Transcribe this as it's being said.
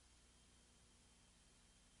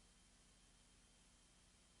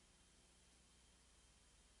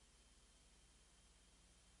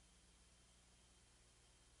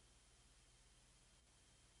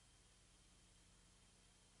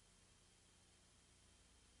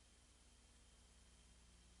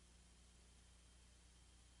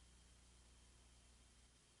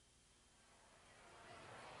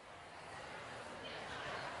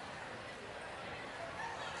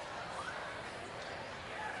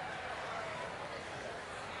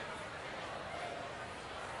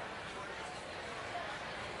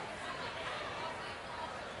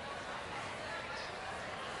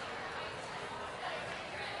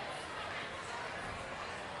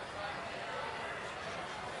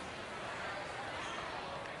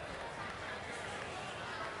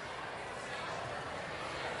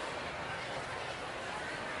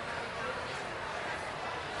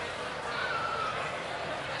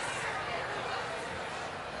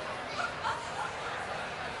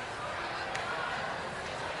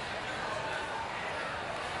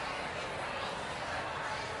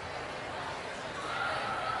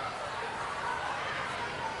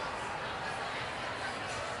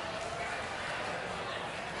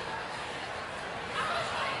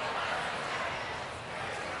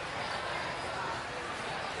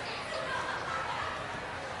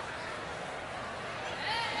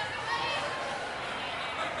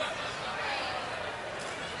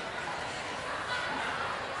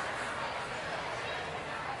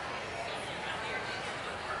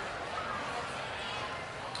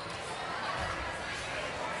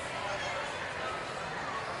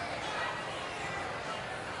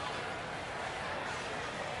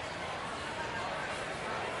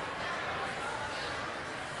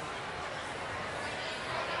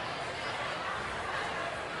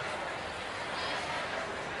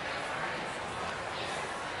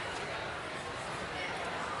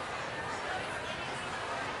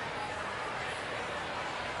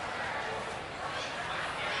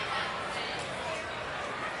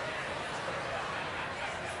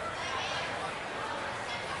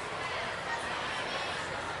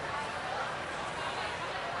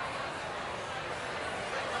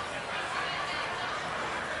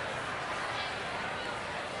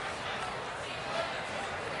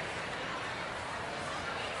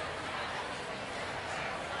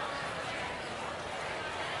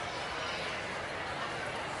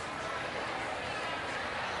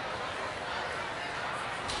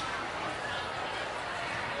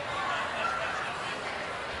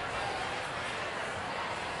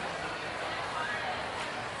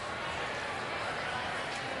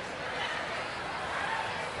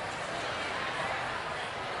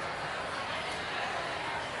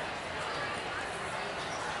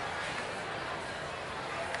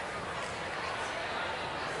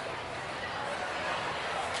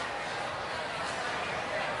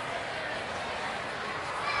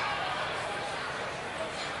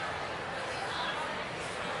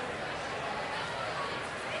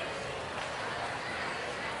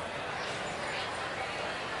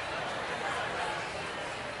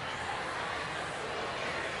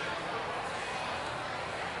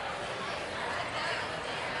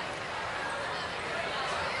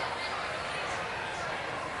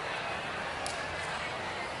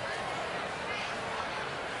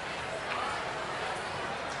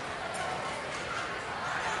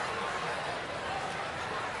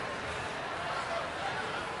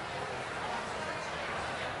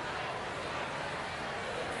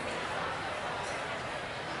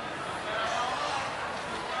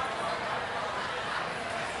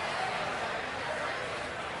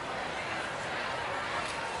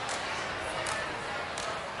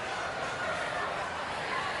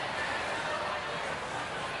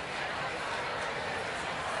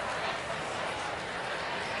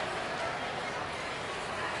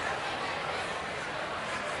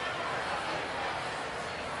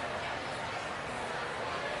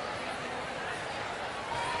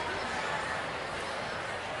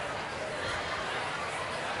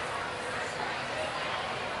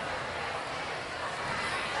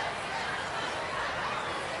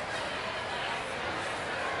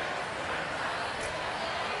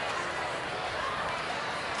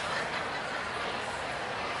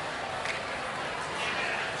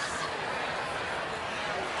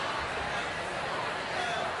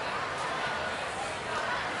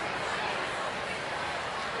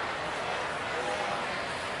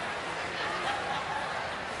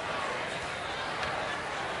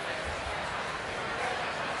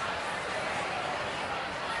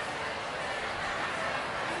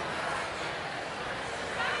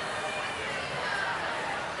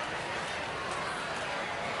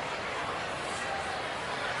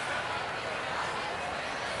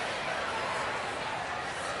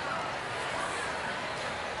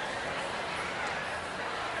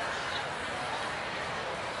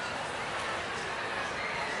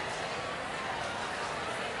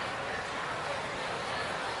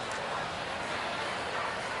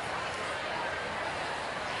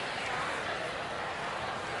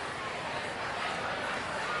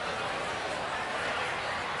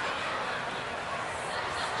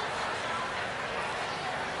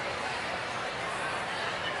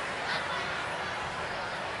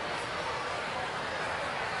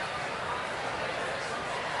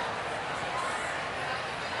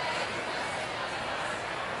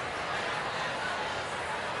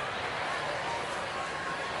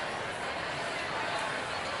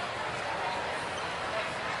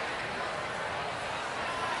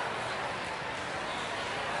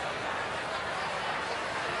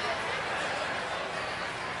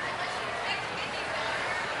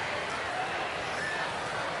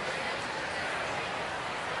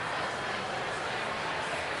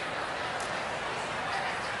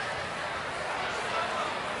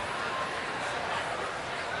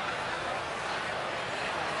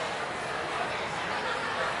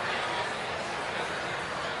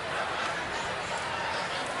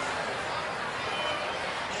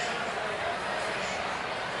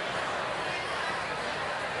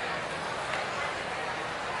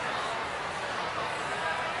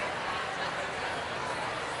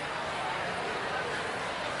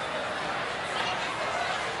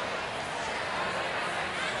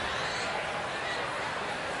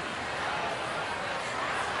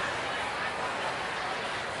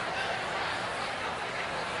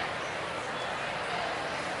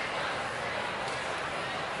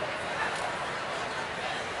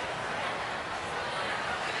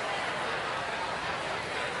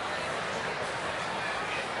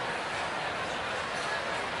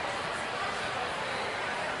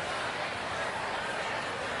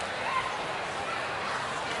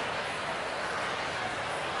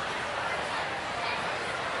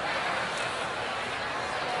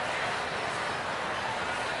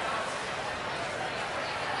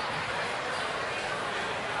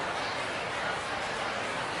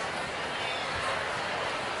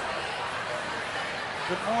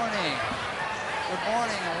Good morning. Good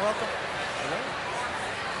morning and welcome. Hello?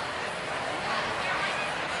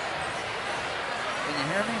 Can you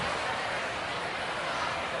hear me?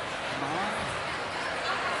 Am I on?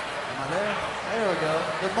 Am I there? There we go.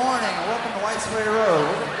 Good morning and welcome to Whites Ferry Road.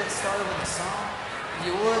 We're going to get started with a song.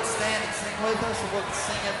 If you would, stand and sing with us, or we'll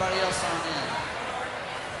sing everybody else on in.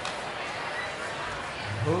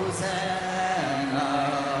 Hosanna,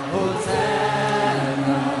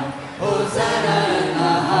 Hosanna, Hosanna in the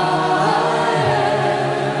highest.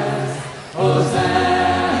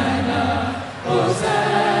 Hosanna,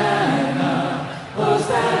 Hosanna,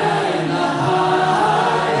 Hosanna in the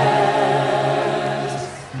highest.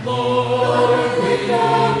 Lord, we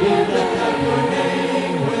lift up your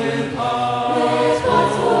name with hearts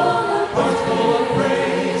full of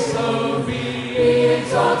praise. So be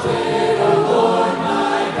exalted, O Lord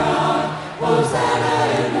my God.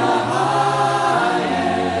 Hosanna in the highest.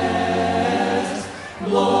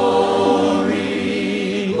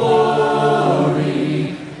 Glory,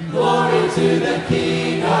 glory, glory to the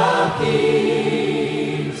King of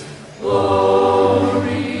Kings.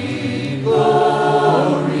 Glory,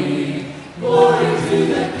 glory, glory to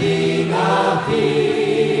the King of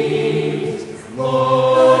Kings.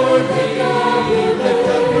 Lord, we lift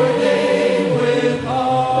up your name with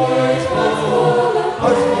hearts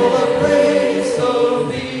full of praise. So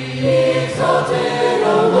be exalted,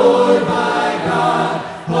 O Lord my God.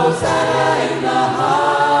 Hosanna in the highest.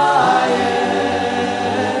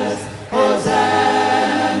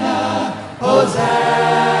 Hosanna,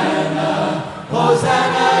 Hosanna,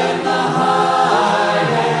 Hosanna in the highest.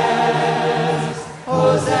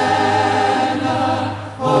 Hosanna,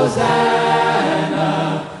 Hosanna,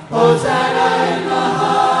 Hosanna in the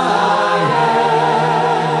highest.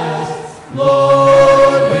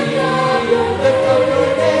 Lord, we lift up your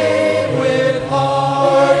name with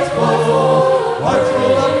hearts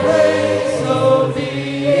full of praise. So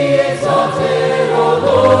be exalted, O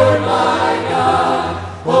Lord my God.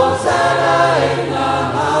 Hosanna in the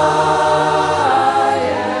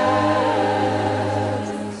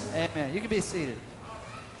highest. Amen. You can be seated.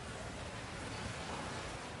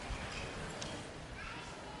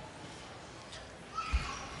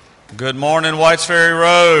 Good morning, Whites Ferry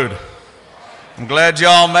Road. I'm glad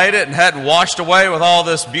y'all made it and hadn't washed away with all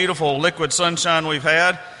this beautiful liquid sunshine we've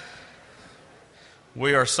had.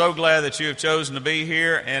 We are so glad that you have chosen to be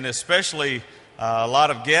here, and especially a lot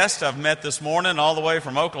of guests I've met this morning all the way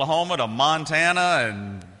from Oklahoma to Montana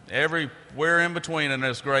and everywhere in between in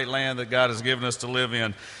this great land that God has given us to live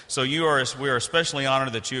in. So we are especially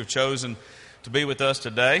honored that you have chosen to be with us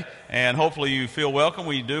today, and hopefully you feel welcome.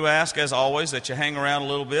 We do ask, as always, that you hang around a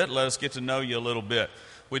little bit. Let us get to know you a little bit.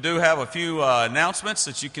 We do have a few announcements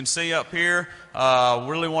that you can see up here.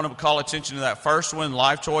 Really want to call attention to that first one.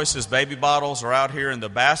 Life Choices baby bottles are out here in the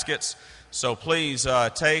baskets, so please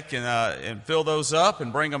take and fill those up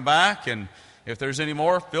and bring them back. And if there's any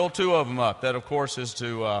more, fill 2 of them up. That, of course, is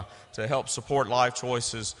to help support Life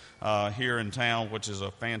Choices here in town, which is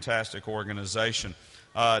a fantastic organization.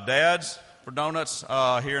 Dads, for donuts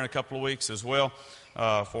here in a couple of weeks as well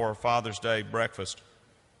for Father's Day breakfast.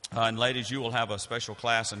 And ladies, you will have a special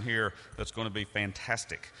class in here that's going to be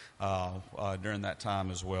fantastic during that time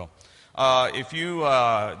as well. If you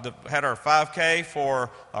had our 5K for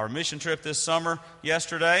our mission trip this summer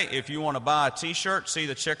yesterday, if you want to buy a T-shirt, see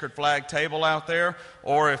the checkered flag table out there.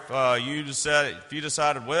 Or if you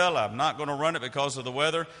decided, well, I'm not going to run it because of the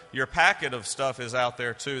weather, your packet of stuff is out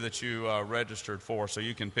there too that you registered for, so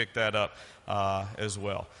you can pick that up as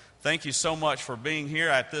well. Thank you so much for being here.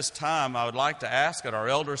 At this time, I would like to ask that our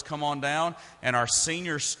elders come on down and our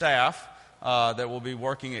senior staff that will be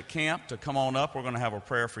working at camp to come on up. We're going to have a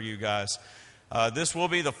prayer for you guys. This will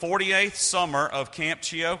be the 48th summer of Camp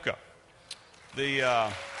Chioka.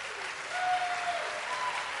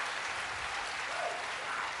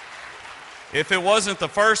 If it wasn't the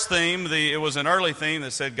first theme, it was an early theme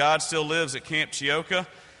that said God still lives at Camp Chioka.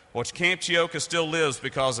 Well, Camp Chioka still lives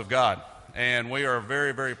because of God. And we are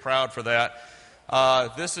very, very proud for that.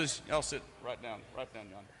 This is, y'all sit right down there.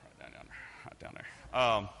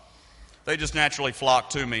 They just naturally flock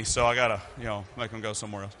to me, so I gotta, make them go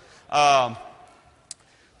somewhere else.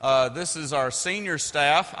 This is our senior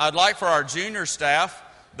staff. I'd like for our junior staff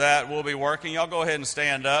that will be working. Y'all go ahead and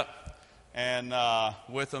stand up and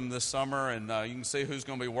with them this summer, and you can see who's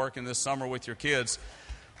going to be working this summer with your kids.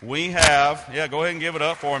 We have, go ahead and give it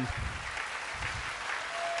up for them.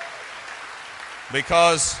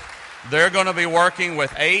 Because they're going to be working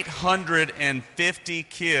with 850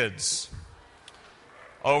 kids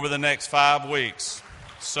over the next 5 weeks.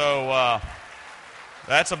 So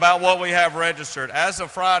That's about what we have registered. As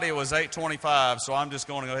of Friday, it was 825, so I'm just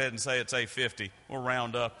going to go ahead and say it's 850. We'll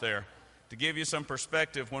round up there. To give you some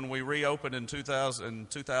perspective, when we reopened in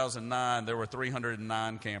 2009, there were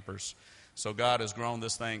 309 campers. So God has grown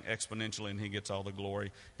this thing exponentially, and He gets all the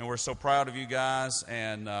glory. And we're so proud of you guys,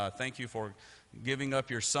 and thank you for giving up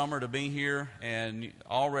your summer to be here. And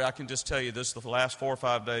already, I can just tell you, this is the last 4 or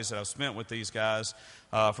 5 days that I've spent with these guys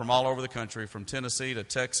from all over the country, from Tennessee to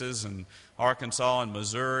Texas and Arkansas and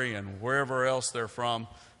Missouri and wherever else they're from.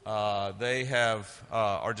 They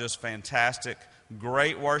are just fantastic,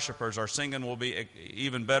 great worshipers. Our singing will be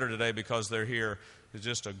even better today because they're here. It's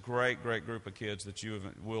just a great, great group of kids that you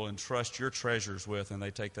will entrust your treasures with, and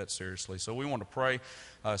they take that seriously. So we want to pray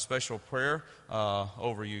a special prayer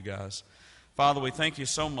over you guys. Father, we thank you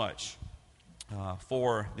so much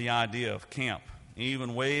for the idea of camp.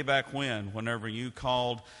 Even way back whenever you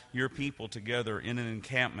called your people together in an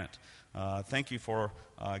encampment. Thank you for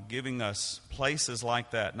giving us places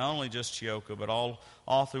like that, not only just Chioka, but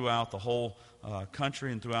all throughout the whole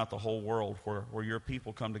country and throughout the whole world where your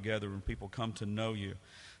people come together and people come to know you.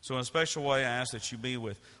 So in a special way, I ask that you be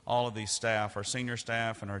with all of these staff, our senior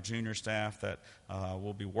staff and our junior staff that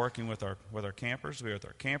will be working with our campers. Be with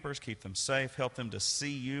our campers, keep them safe, help them to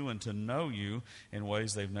see you and to know you in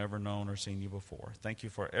ways they've never known or seen you before. Thank you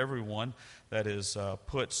for everyone that has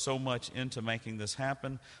put so much into making this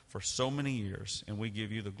happen for so many years, and we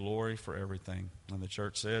give you the glory for everything. And the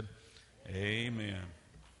church said, amen.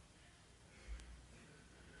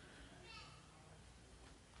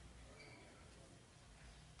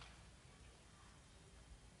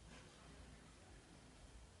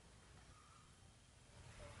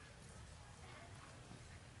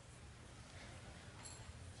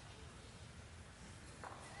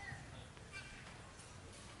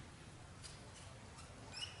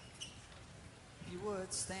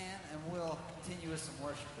 Would stand and we'll continue with some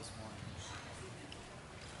worship this morning.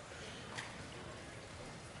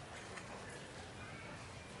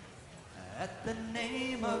 At the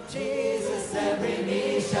name of Jesus, every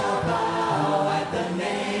knee shall bow. At the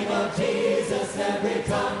name of Jesus, every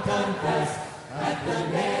tongue confess. At the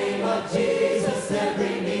name of Jesus,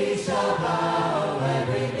 every knee shall bow.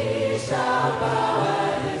 Every knee shall bow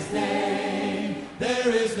at His name. There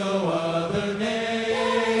is no other name.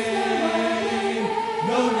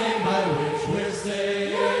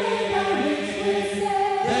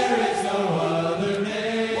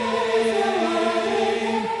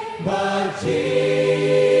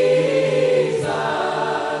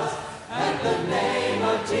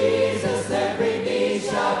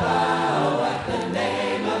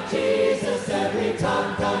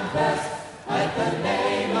 At the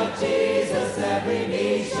name of Jesus, every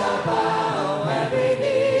knee shall bow, every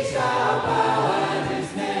knee shall bow at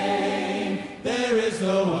His name. There is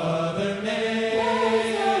no other name,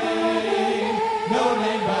 no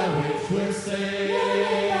name by which we're saved.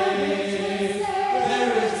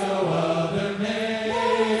 There is no other name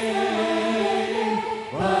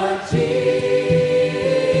but Jesus.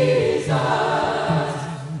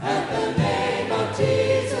 At the name of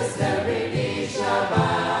Jesus, every knee shall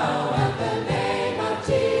bow.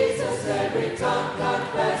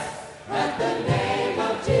 At the name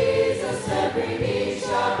of Jesus, every knee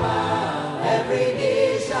shall bow. Every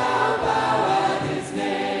knee shall bow at His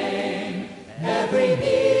name. Every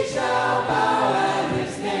knee shall bow at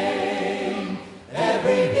His name.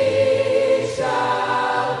 Every knee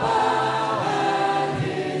shall bow at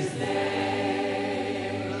His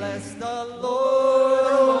name. Bless the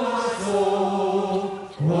Lord, oh my soul,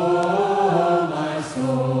 oh my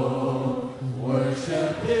soul.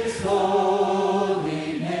 Worship His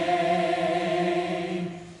holy name.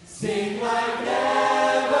 Sing like that.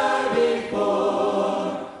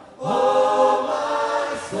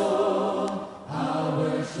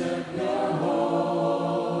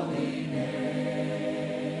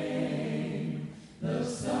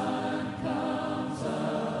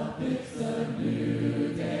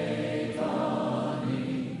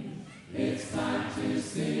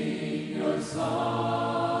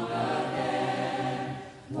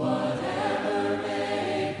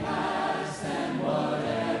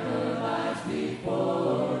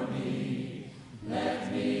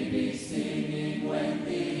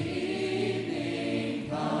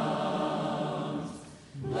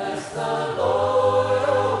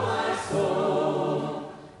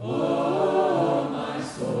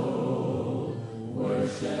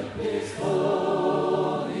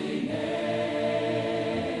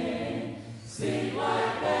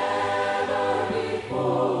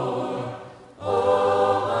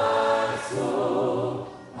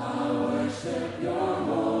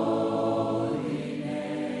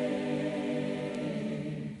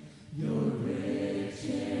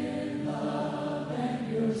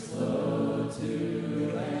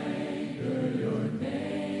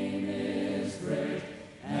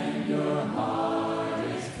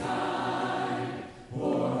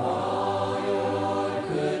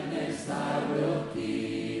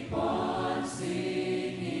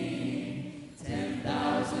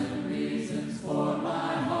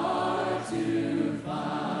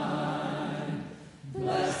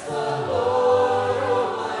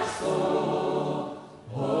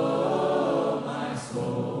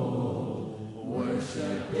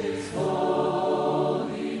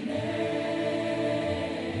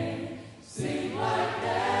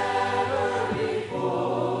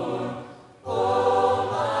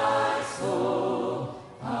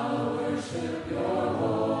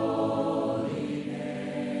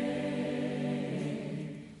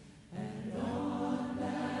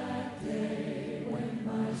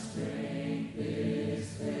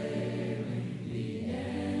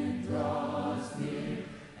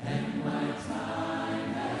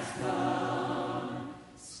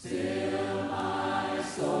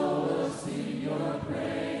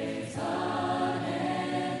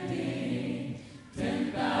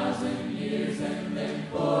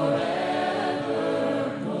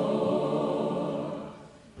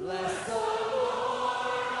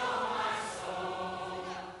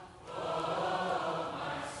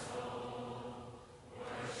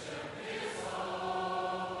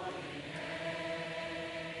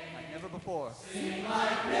 before. Sing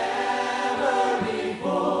like never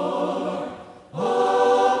before.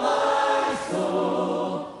 Oh, my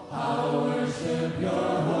soul, I'll worship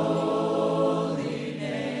your holy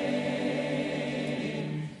name.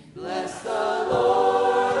 Bless the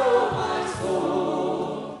Lord, oh, my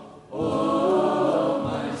soul. Oh,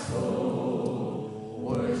 my soul,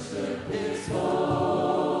 worship his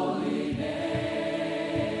holy name.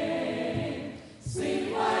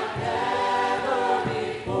 Sing like never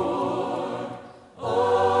before.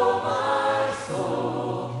 Oh, my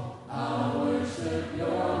soul, I'll worship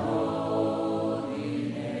your holy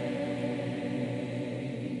name.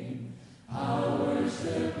 I'll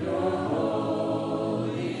worship your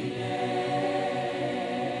holy name.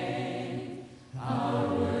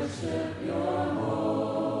 I'll worship your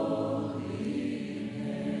holy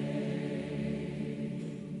name.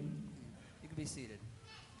 You can be seated.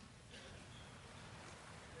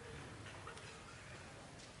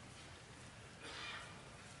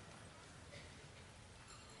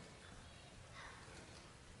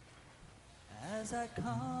 As I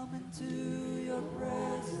come into your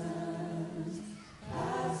presence,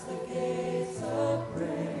 Past the gates of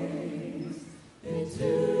praise, into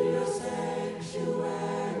your sanctuary,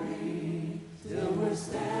 till we're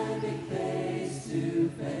standing face to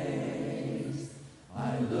face.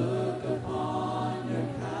 I look upon your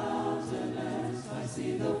countenance, I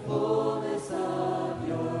see the fullness of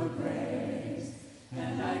your grace,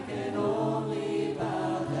 and I can only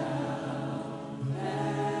bow down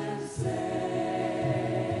and say,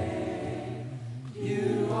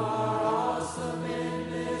 you are awesome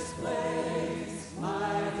in this place,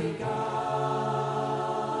 mighty God.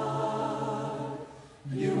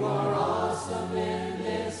 You are awesome in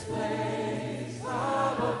this place,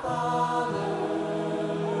 Abba Father.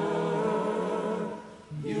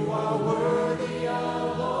 You are worthy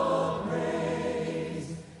of all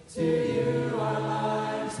praise. To you our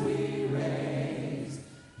lives we raise.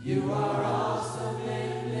 You are awesome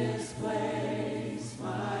in this place,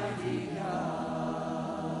 mighty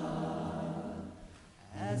God.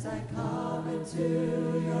 As I come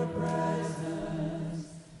into your presence,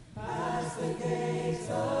 past the gates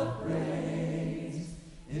of praise,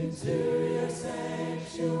 into your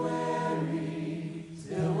sanctuary,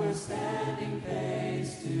 till we're standing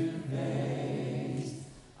face to face.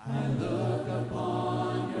 I look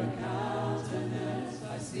upon your countenance,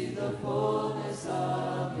 I see the fullness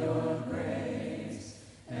of your grace,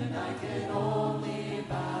 and I can only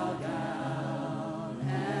bow down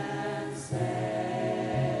and say,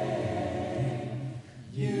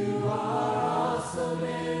 you are awesome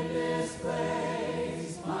in this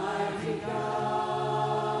place, mighty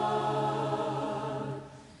God.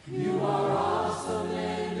 You are awesome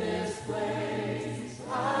in this place,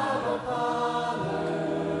 Abba Father.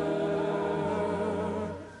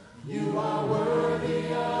 You are worthy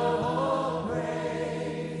of all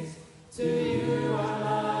praise. To you our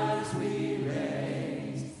lives we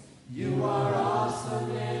raise. You are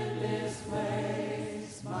awesome in this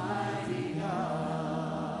place, mighty God.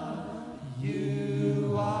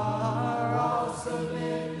 You are awesome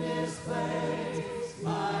in this place,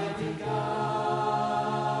 mighty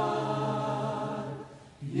God.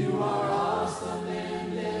 You are awesome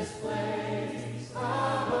in this place,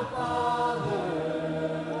 Abba Father.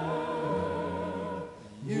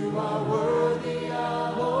 You are worthy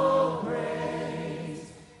of all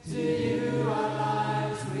praise. To you our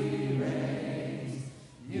lives we raise.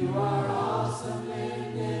 You are awesome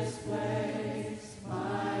in this place,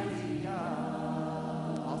 mighty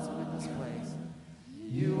God. awesome in this place.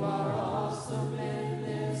 You are awesome in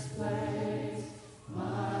this place,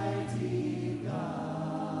 mighty God.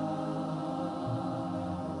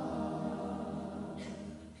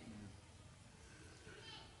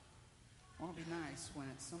 Won't it be nice when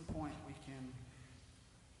at some point we can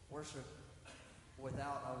worship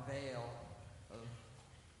without a veil of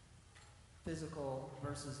physical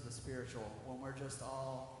versus the spiritual, when we're just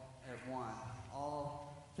all at one,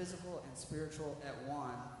 all physical and spiritual at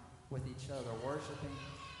one with each other, worshiping,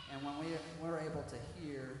 and when we're able to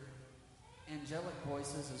hear angelic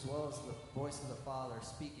voices as well as the voice of the Father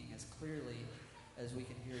speaking as clearly as we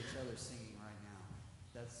can hear each other singing right now.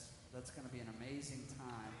 That's going to be an amazing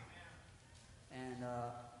time, and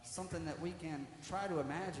something that we can try to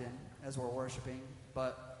imagine as we're worshiping,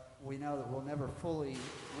 but we know that we'll never fully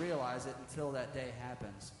realize it until that day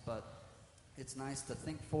happens. But it's nice to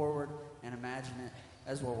think forward and imagine it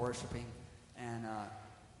as we're worshiping, and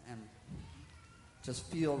just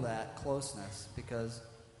feel that closeness, because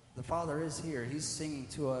the Father is here. He's singing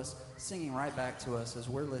to us, singing right back to us as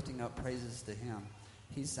we're lifting up praises to Him.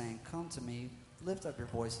 He's saying, come to me, lift up your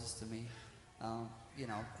voices to me.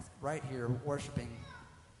 right here worshiping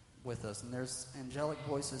with us. And there's angelic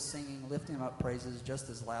voices singing, lifting up praises just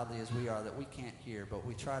as loudly as we are that we can't hear, but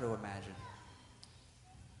we try to imagine.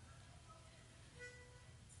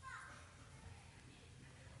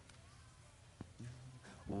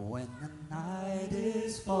 When the night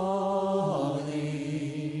is falling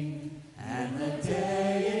and the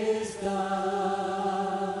day is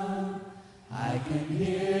done, I can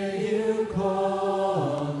hear you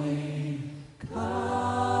calling, come,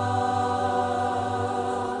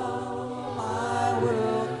 I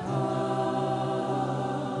will come,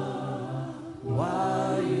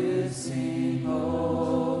 while you sing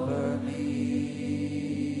over me.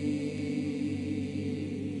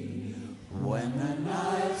 When the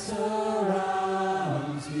night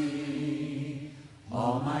surrounds me,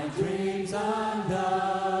 all my dreams undone,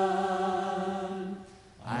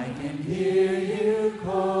 I can hear you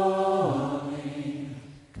calling,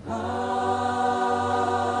 come,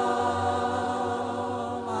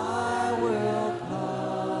 I will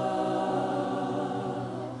come,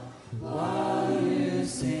 while you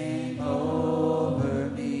sing over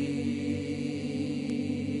me.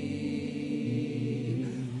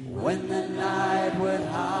 When the night would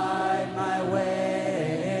hide my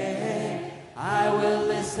way, I will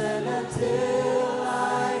listen until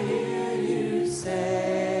I hear you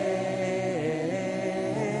say,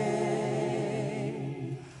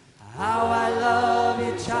 how I love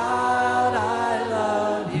you, child, I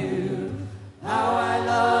love you. How I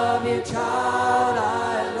love you, child,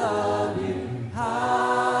 I love you. How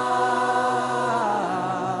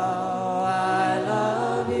I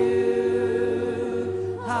love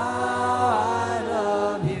you. How I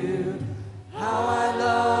love you. How I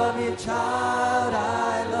love you, child,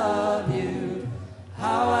 I love you.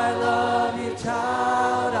 How I love you,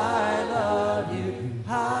 child, I love you.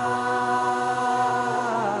 How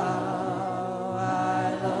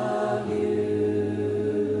I love you.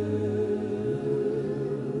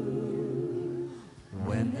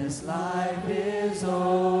 When this life is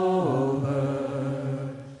over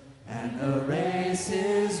and the race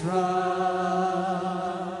is run,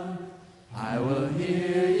 I will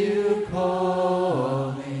hear you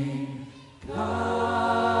calling, come,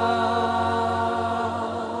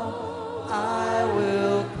 I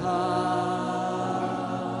will come,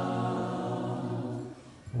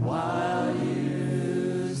 while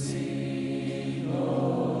you sing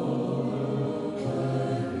over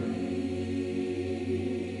me.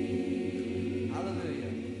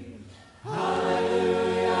 Hallelujah.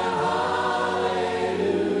 Hallelujah,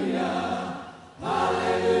 hallelujah.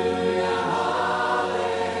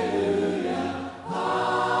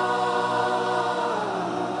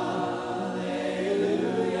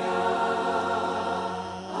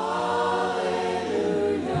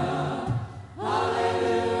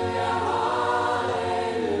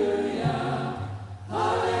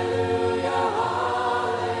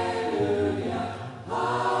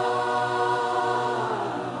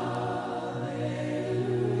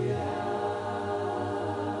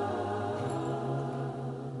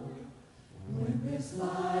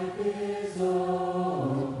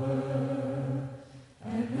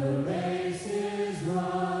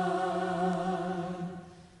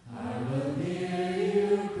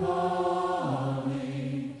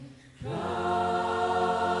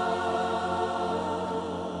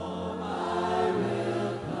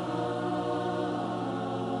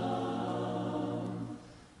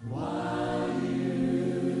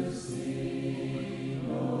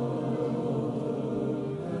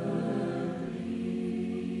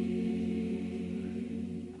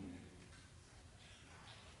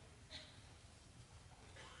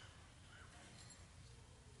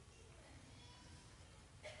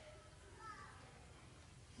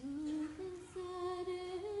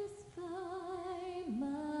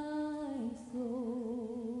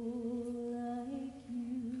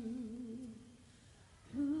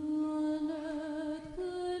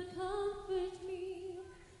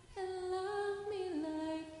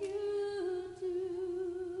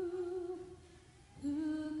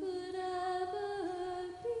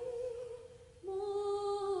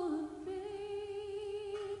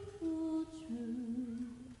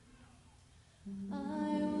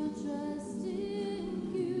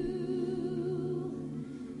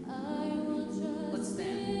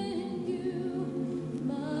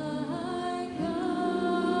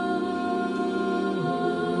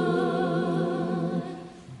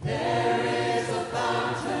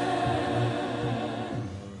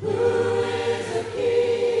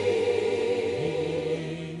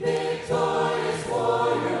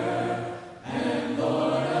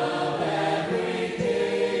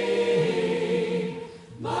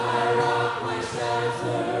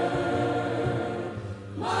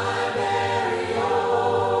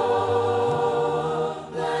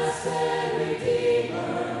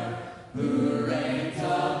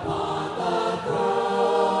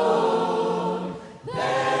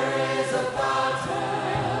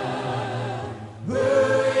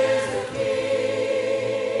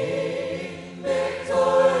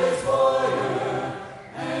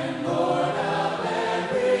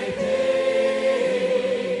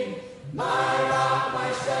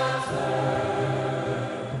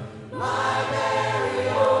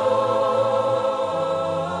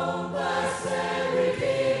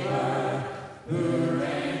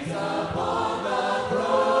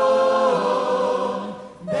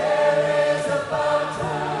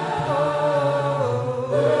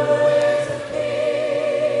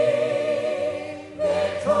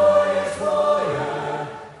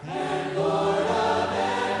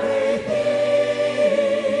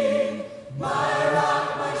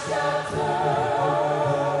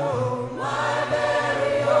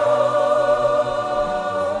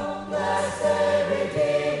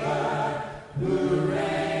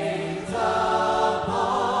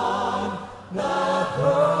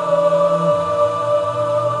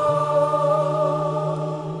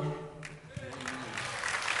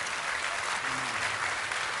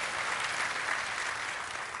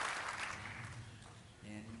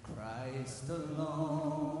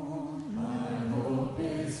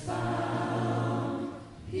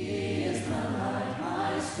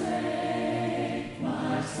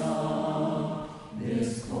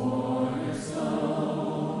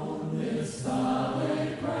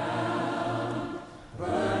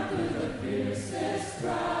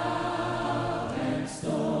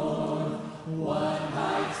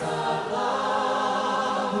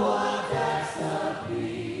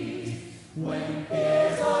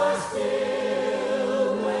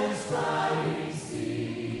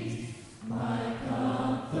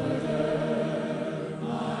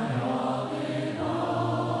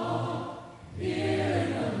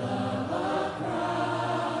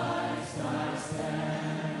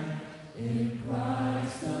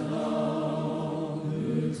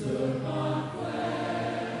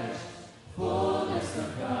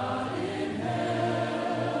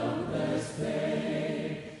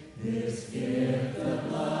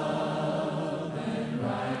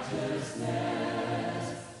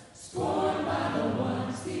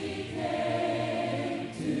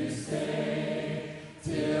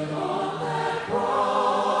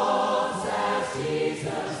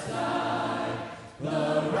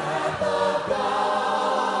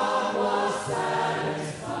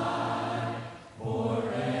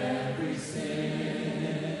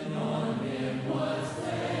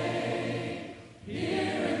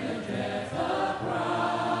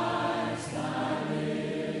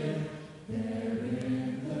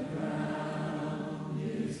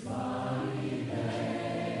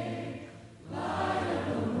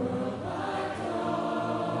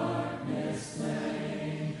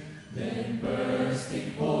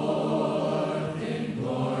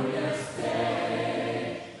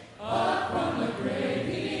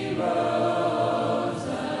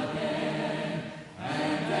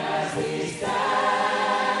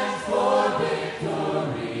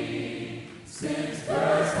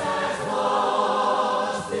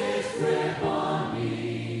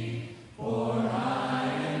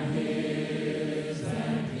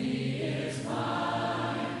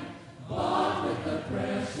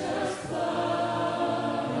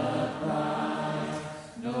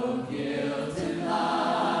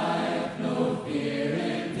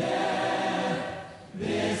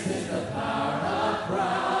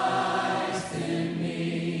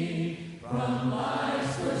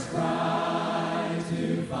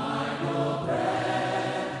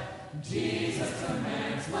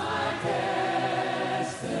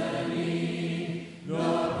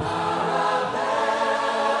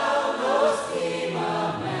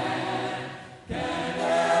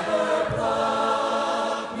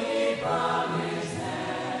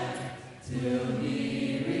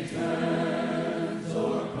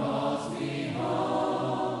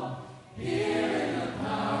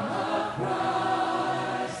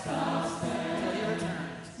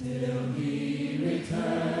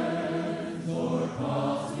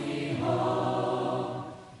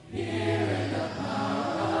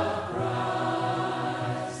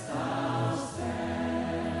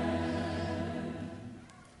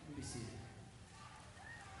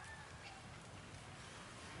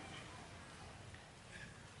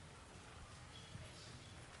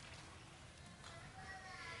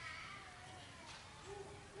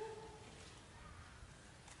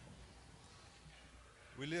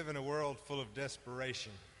 live in a world full of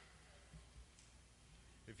desperation.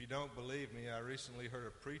 If you don't believe me, I recently heard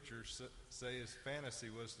a preacher say his fantasy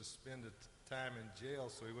was to spend time in jail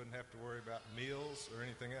so he wouldn't have to worry about meals or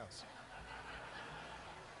anything else.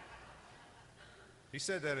 He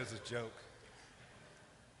said that as a joke.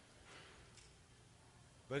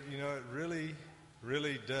 But you know, it really,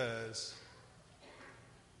 really does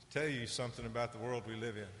tell you something about the world we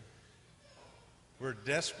live in. We're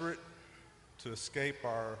desperate to escape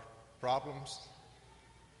our problems.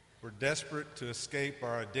 We're desperate to escape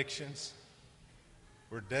our addictions.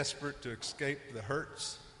 We're desperate to escape the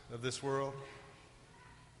hurts of this world.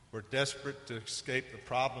 We're desperate to escape the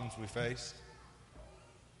problems we face.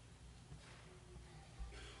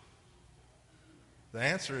 The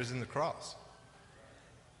answer is in the cross.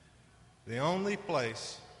 The only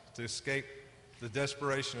place to escape the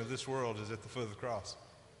desperation of this world is at the foot of the cross.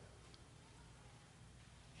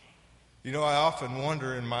 You know, I often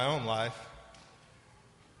wonder in my own life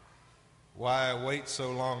why I wait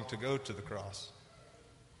so long to go to the cross.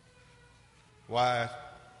 Why I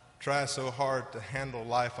try so hard to handle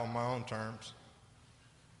life on my own terms.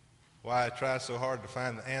 Why I try so hard to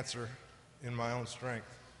find the answer in my own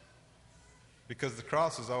strength. Because the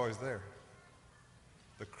cross is always there.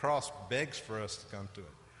 The cross begs for us to come to it.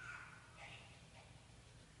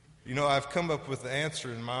 You know, I've come up with the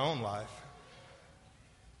answer in my own life.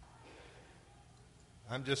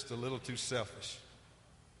 I'm just a little too selfish.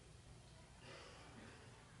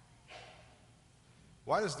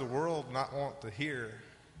 Why does the world not want to hear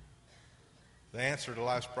the answer to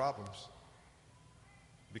life's problems?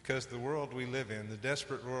 Because the world we live in, the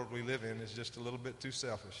desperate world we live in, is just a little bit too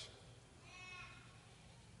selfish.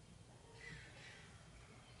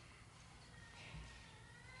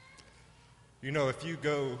 You know, if you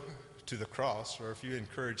go to the cross, or if you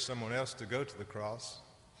encourage someone else to go to the cross,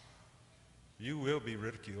 you will be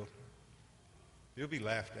ridiculed. You'll be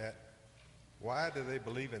laughed at. Why do they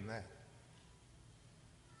believe in that?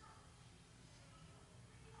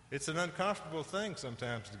 It's an uncomfortable thing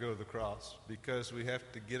sometimes to go to the cross because we have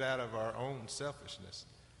to get out of our own selfishness.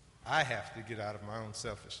 I have to get out of my own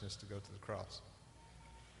selfishness to go to the cross.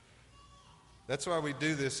 That's why we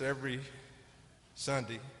do this every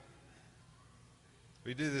Sunday.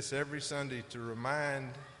 We do this every Sunday to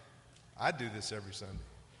remind, I do this every Sunday,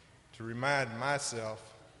 to remind myself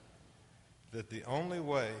that the only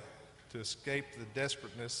way to escape the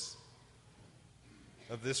desperateness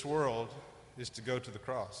of this world is to go to the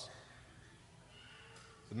cross.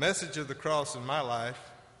 The message of the cross in my life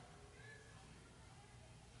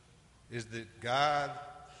is that God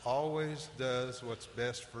always does what's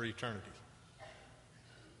best for eternity.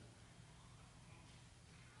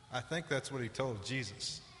 I think that's what he told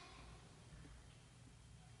Jesus.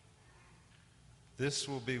 This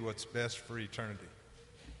will be what's best for eternity.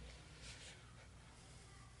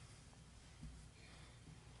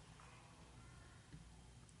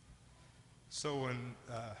 So when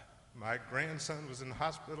my grandson was in the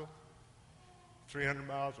hospital, 300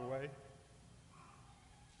 miles away,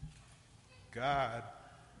 God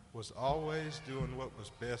was always doing what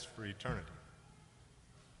was best for eternity.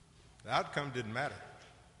 The outcome didn't matter.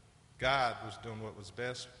 God was doing what was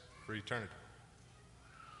best for eternity.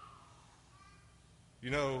 You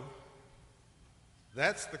know,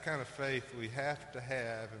 that's the kind of faith we have to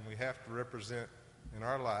have and we have to represent in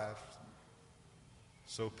our lives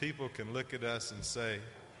so people can look at us and say,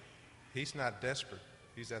 he's not desperate,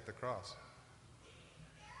 he's at the cross.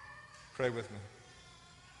 Pray with me.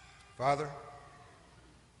 Father,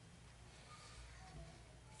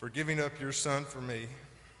 for giving up your son for me,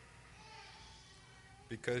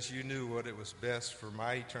 because you knew what it was best for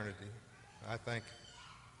my eternity, I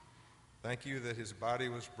thank you that his body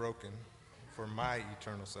was broken for my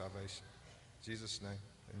eternal salvation. In Jesus' name,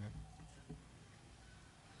 amen.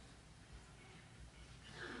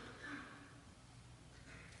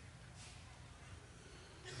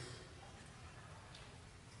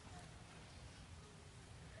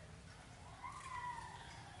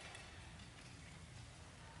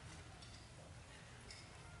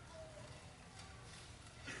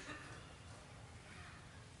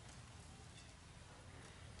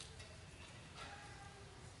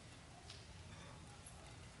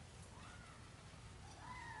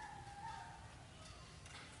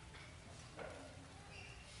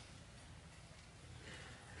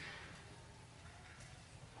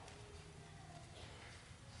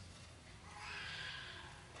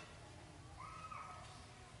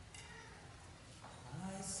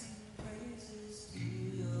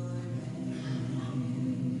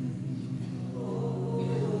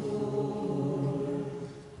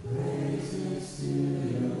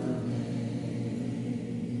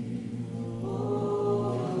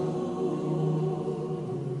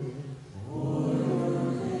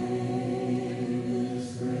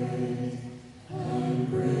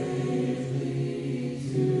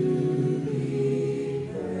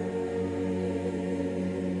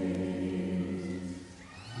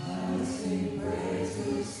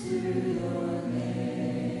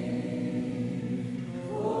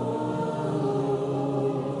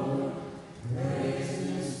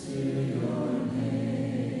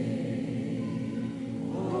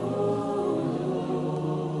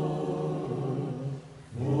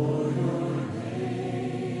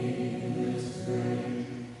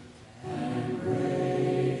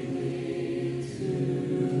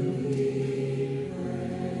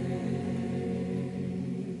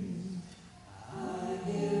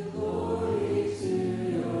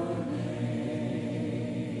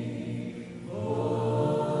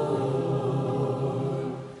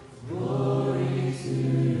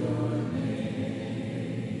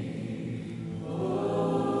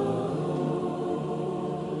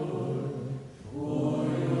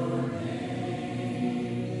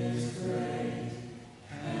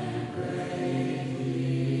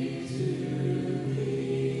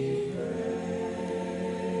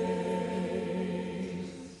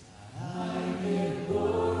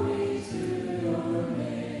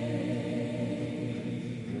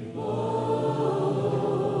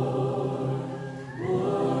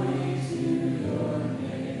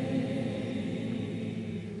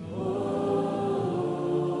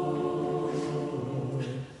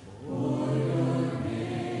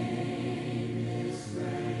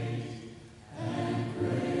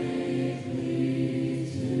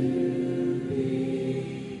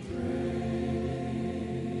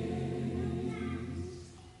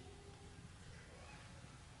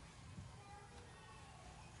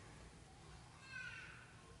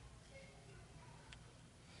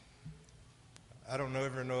 I don't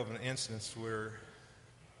ever know of an instance where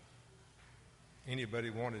anybody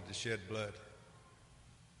wanted to shed blood.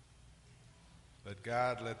 But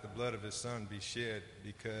God let the blood of his Son be shed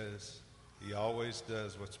because he always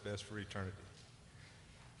does what's best for eternity.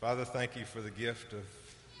 Father, thank you for the gift of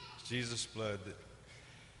Jesus' blood that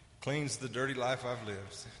cleans the dirty life I've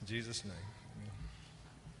lived. In Jesus' name.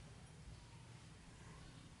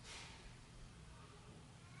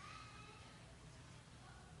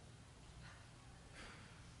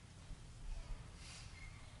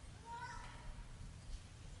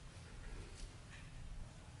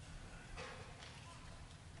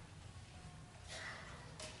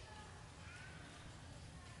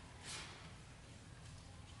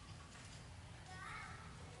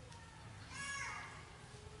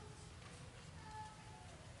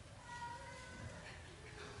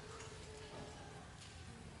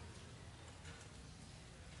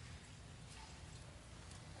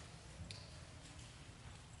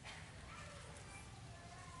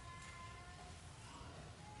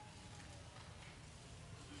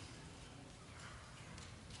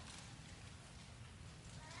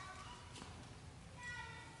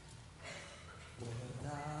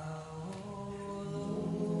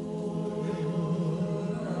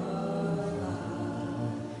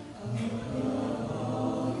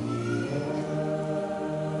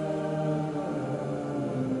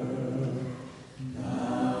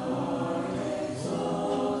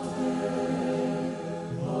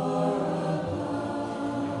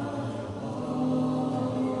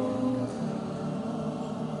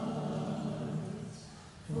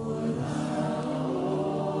 Amen.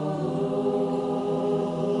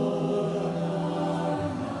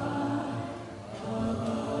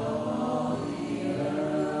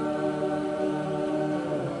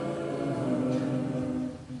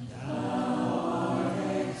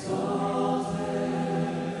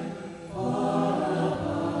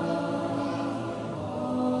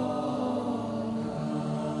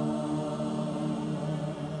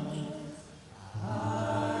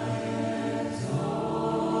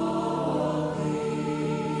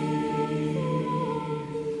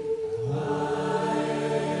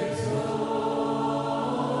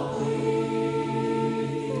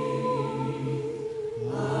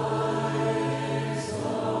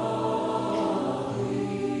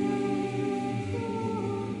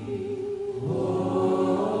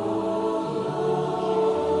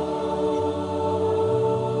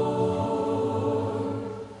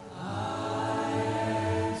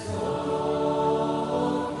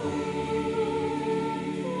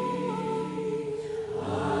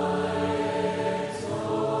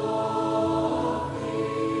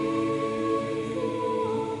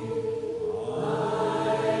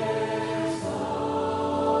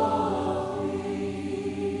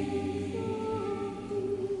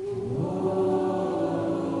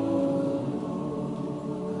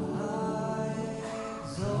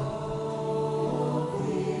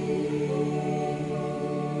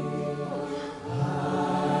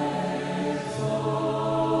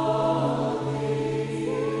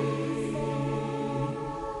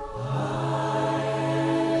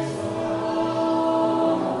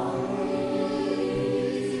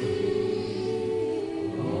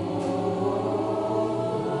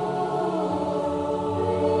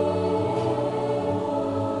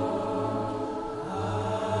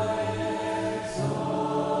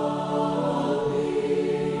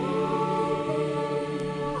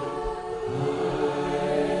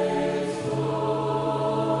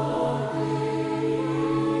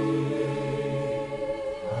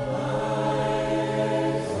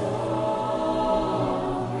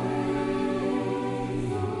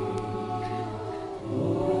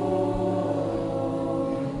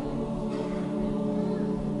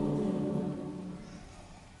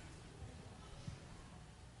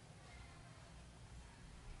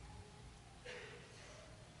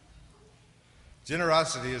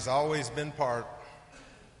 Generosity has always been part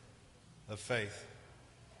of faith.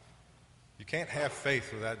 You can't have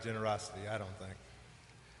faith without generosity, I don't think.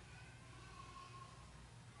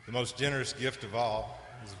 The most generous gift of all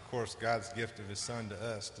is, of course, God's gift of his Son to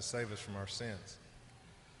us to save us from our sins.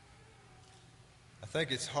 I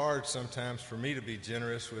think it's hard sometimes for me to be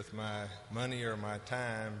generous with my money or my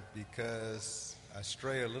time because I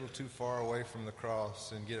stray a little too far away from the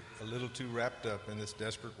cross and get a little too wrapped up in this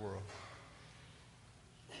desperate world.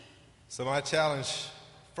 So my challenge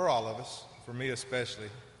for all of us, for me especially,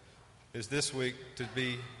 is this week to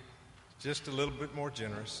be just a little bit more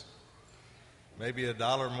generous. Maybe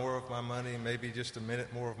 $1 more of my money, maybe just a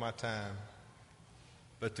minute more of my time,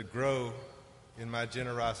 but to grow in my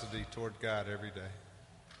generosity toward God every day.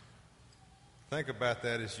 Think about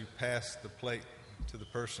that as you pass the plate to the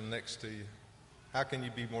person next to you? How can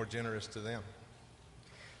you be more generous to them?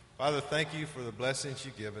 Father, thank you for the blessings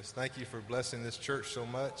you give us. Thank you for blessing this church so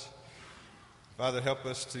much. Father, help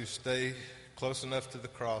us to stay close enough to the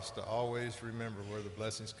cross to always remember where the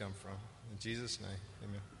blessings come from. In Jesus' name,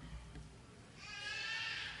 amen.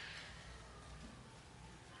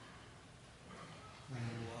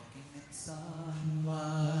 Walking in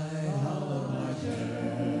sunlight, all of my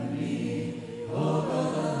journey, over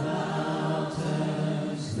the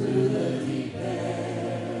mountains, through the deep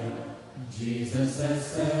air. Jesus has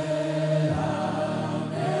said, I'll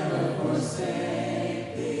never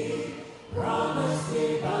forsake thee, promise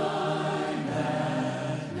divine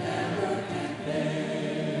that never can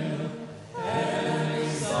fail. Heavenly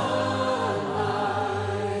sunlight,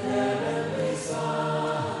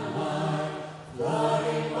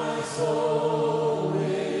 flooding my soul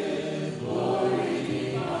with glory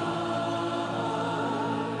divine.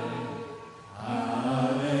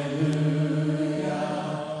 Hallelujah,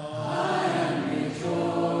 I am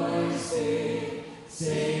rejoicing,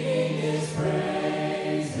 singing His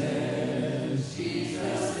praises.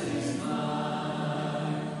 Jesus is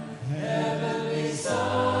mine. Heavenly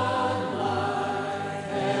sunlight,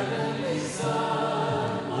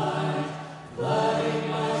 flooding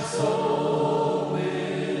my soul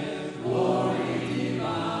with glory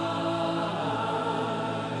divine.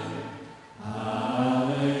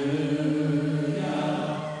 Hallelujah,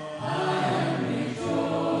 I am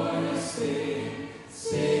rejoicing,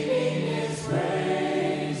 singing His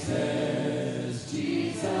praises.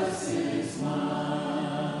 Jesus is mine.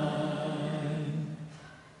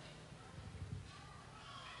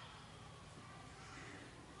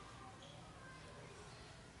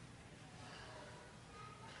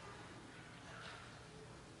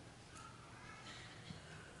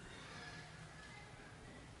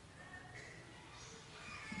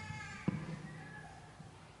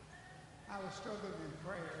 I was struggling in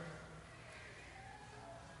prayer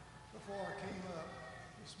before I came up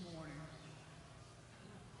this morning.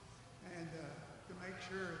 And to make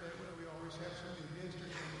sure that we always have so many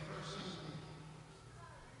visitors on the first Sunday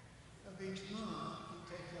of each month, we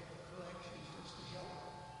take up a collection just to help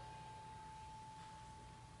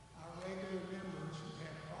our regular members who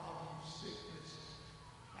have problems, sickness,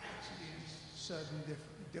 accidents, sudden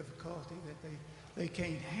difficulty that they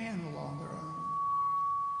can't handle on their own.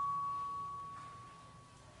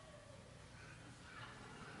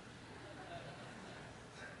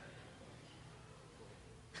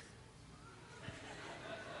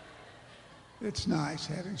 It's nice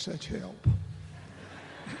having such help.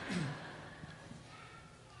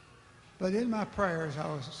 But in my prayers, I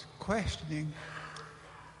was questioning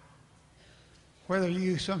whether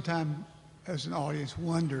you sometime as an audience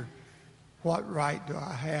wonder, what right do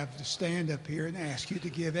I have to stand up here and ask you to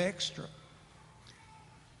give extra?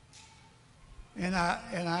 And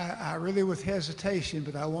I really with hesitation,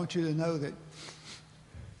 but I want you to know that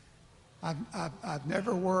I've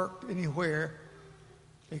never worked anywhere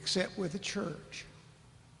except with a church.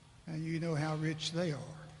 And you know how rich they are.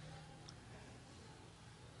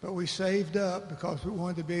 But we saved up because we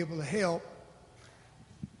wanted to be able to help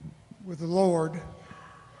with the Lord.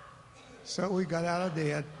 So we got out of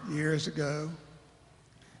debt years ago.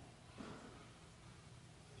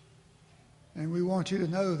 And we want you to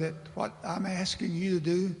know that what I'm asking you to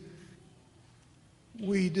do,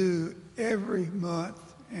 we do every month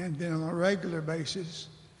and then on a regular basis.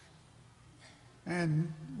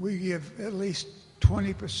 And we give at least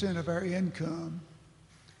 20% of our income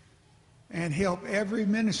and help every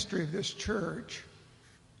ministry of this church.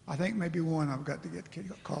 I think maybe one I've got to get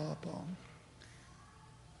called up on.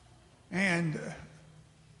 And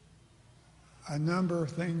a number of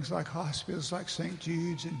things like hospitals like St.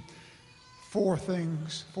 Jude's and four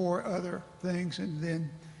other things, and then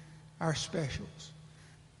our specials.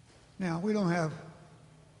 Now, we don't have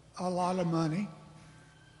a lot of money.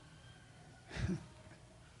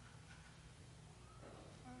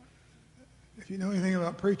 If you know anything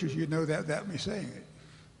about preachers, you'd know that without me saying it.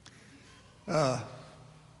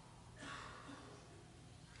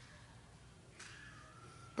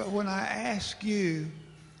 But when I ask you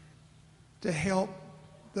to help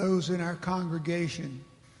those in our congregation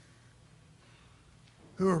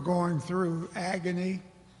who are going through agony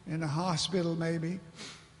in a hospital maybe,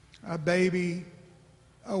 a baby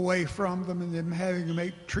away from them and them having to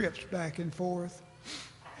make trips back and forth.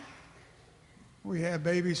 We have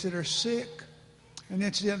babies that are sick. And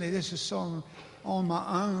incidentally, this is on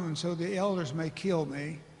my own, so the elders may kill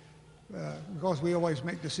me because we always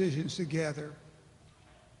make decisions together.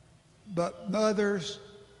 But mothers,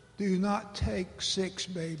 do not take sick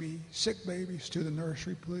babies to the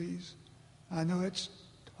nursery, please. I know it's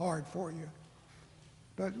hard for you,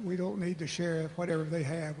 but we don't need to share whatever they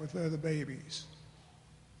have with other babies.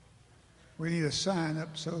 We need a sign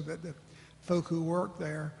up so that the folk who work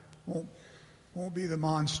there won't be the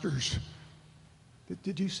monsters.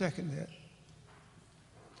 Did you second that?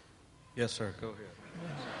 Yes, sir. Go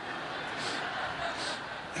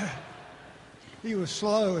ahead. He was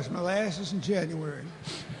slow as molasses in January.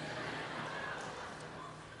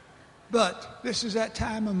 But this is that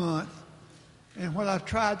time of month, and what I've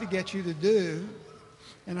tried to get you to do,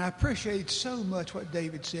 and I appreciate so much what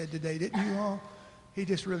David said today, didn't you all? He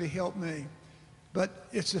just really helped me. But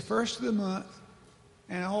it's the first of the month,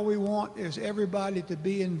 and all we want is everybody to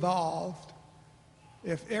be involved.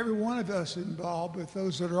 If every one of us is involved, with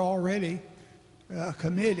those that are already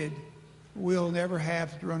committed, we'll never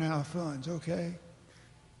have to run out of funds, okay?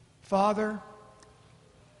 Father,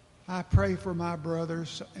 I pray for my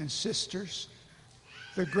brothers and sisters,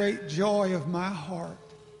 the great joy of my heart,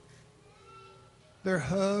 their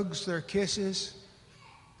hugs, their kisses,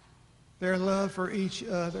 their love for each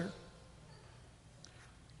other.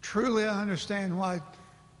 Truly, I understand why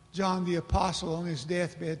John the Apostle on his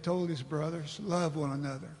deathbed told his brothers, love one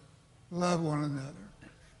another, love one another.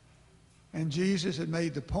 And Jesus had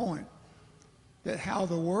made the point that how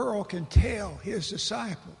the world can tell his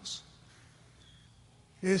disciples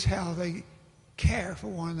is how they care for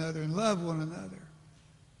one another and love one another.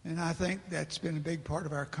 And I think that's been a big part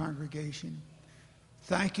of our congregation.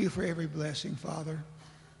 Thank you for every blessing, Father,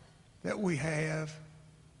 that we have.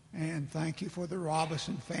 And thank you for the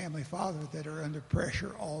Robinson family, Father, that are under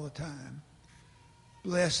pressure all the time.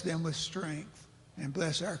 Bless them with strength and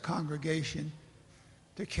bless our congregation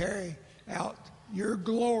to carry out your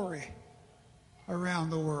glory around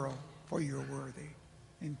the world, for you're worthy.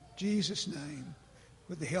 In Jesus' name,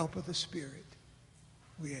 with the help of the Spirit,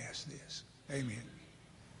 we ask this. Amen.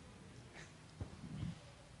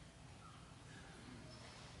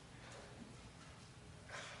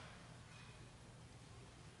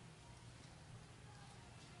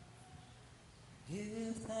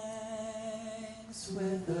 Give thanks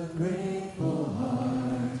with a grateful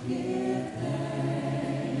heart. Give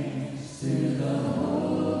thanks to the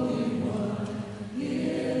Holy One.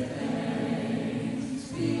 Give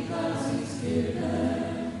thanks because He's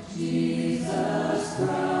given Jesus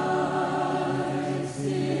Christ,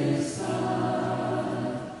 His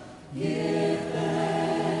Son. Give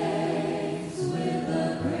thanks with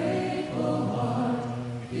a grateful heart.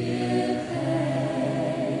 Give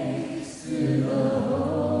thanks to the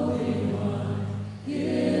Holy One.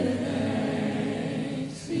 Give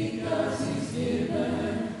thanks because He's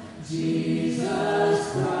given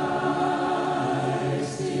Jesus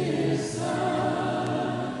Christ, His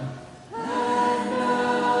Son. And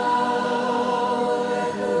now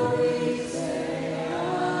let the weak say, I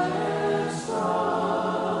am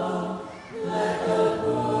strong. Let the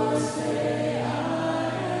poor say, I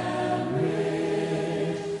am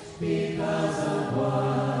rich, because of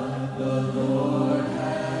what the Lord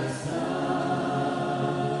has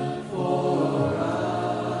done for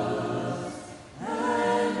us.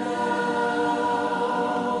 And now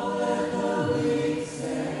let the weak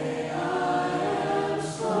say, I am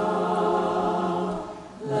strong.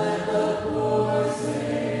 Let the poor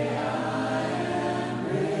say, I am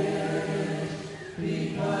rich,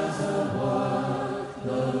 because of what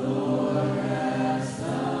the Lord has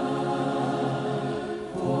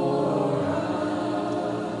done for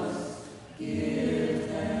us. Give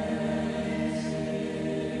thanks,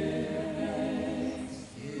 give thanks,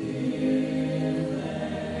 give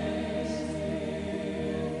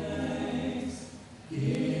thanks,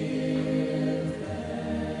 give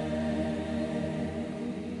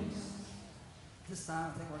thanks. This time,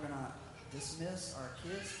 I think we're going to dismiss our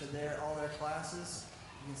kids to all their classes.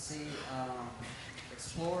 You can see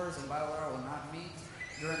Explorers and Bible Hour will not meet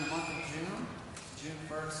during the month of June. June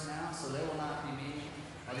 1st now, so they will not be meeting.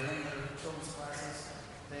 Are there any other children's classes,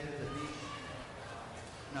 David, that meet?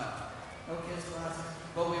 No. No kids' classes.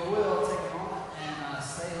 But we will take a moment and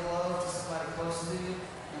say hello to somebody close to you,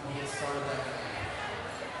 and we'll get started back again.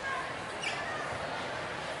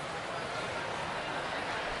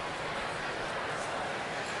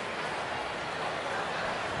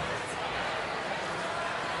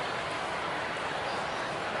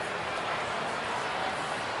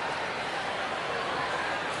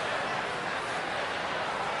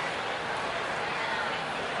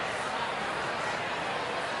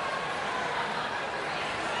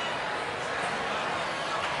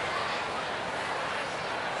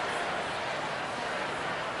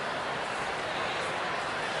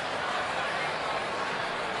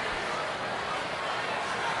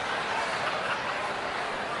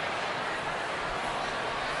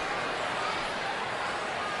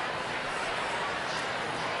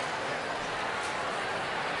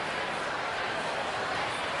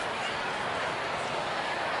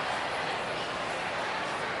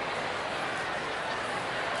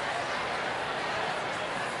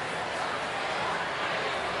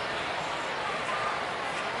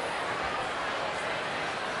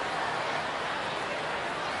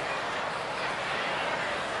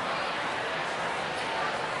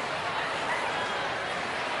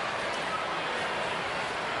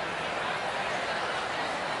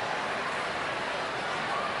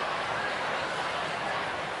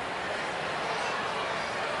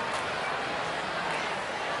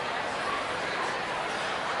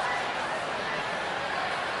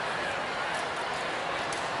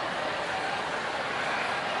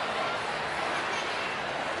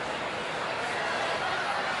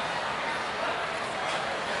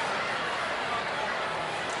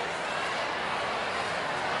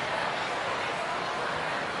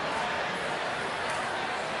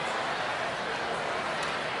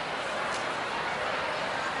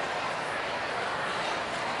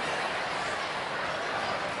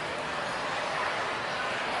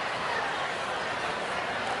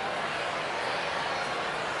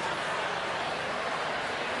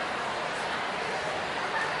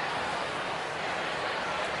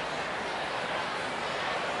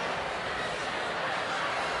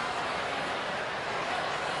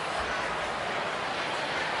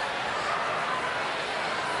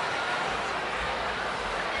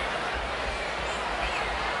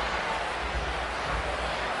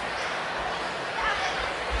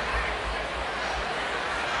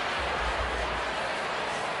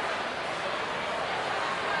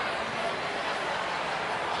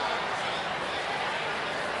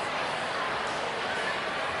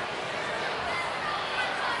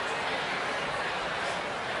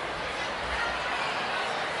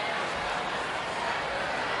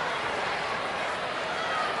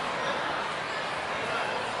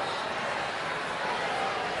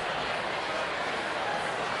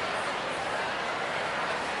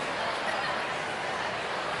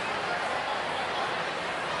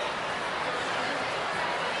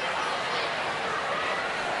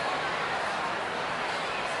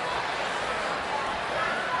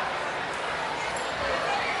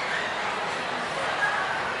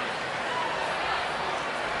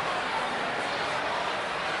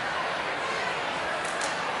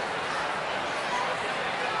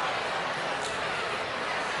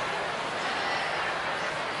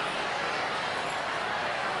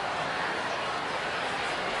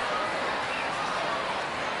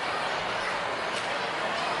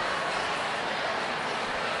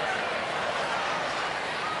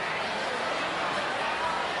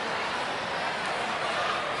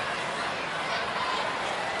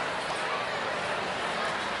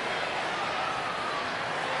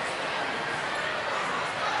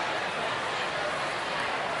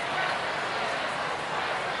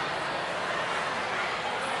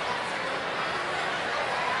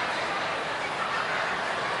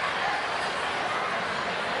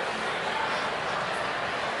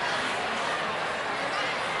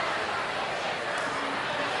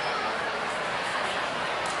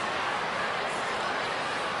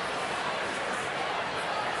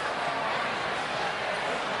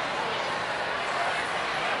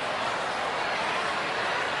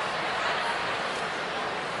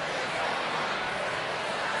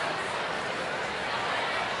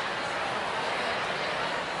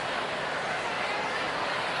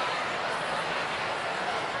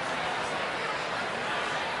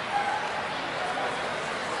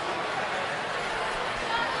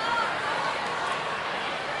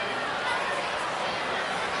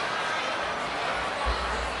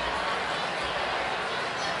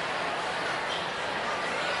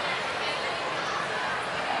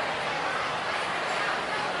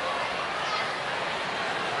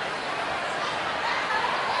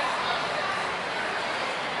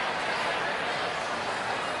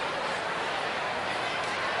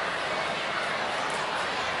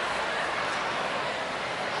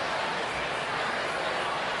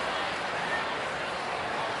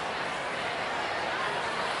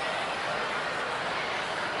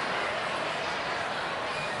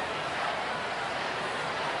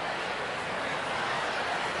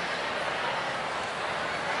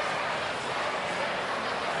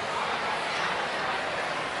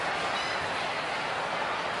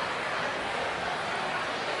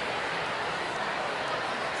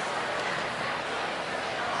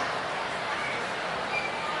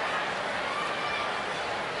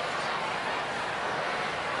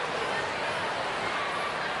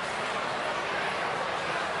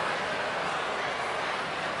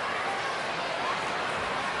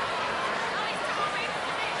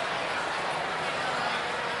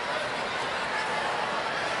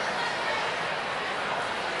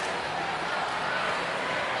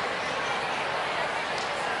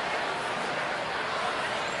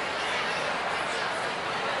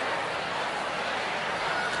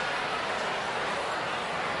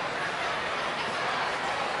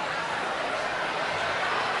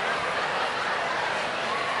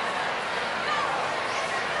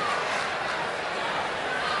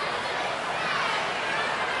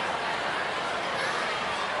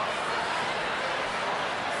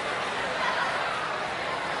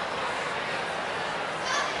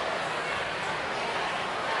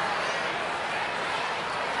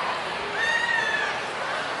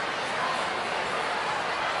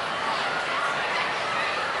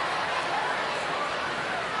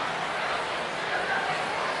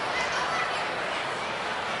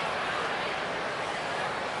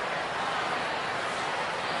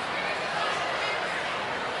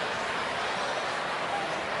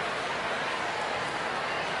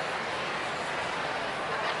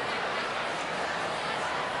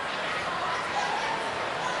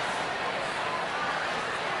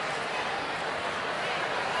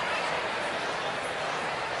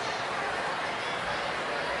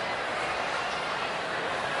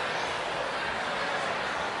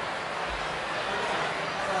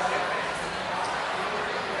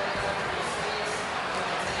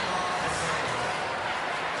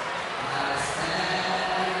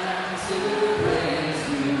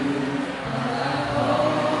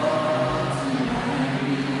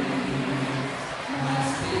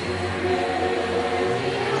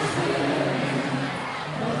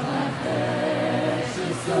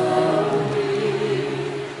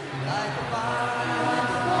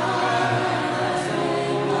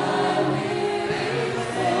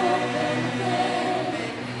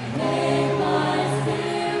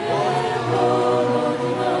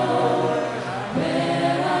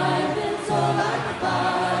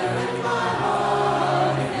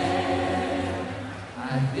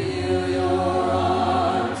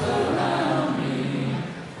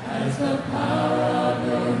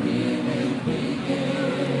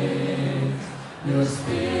 Your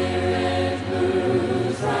spirit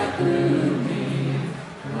moves right through me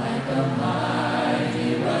like a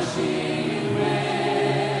mighty rushing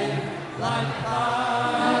wind, like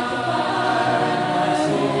fire in my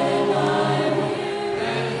soul. I will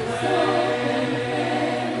and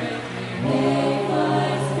make my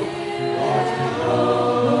spirit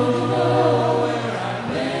go where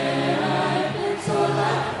I've been. So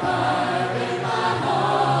like fire in my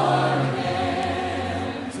heart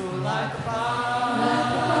again. So like fire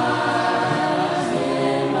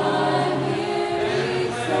in my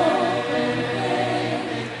being, so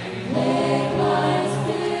make my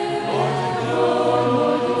spirit go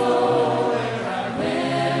where I've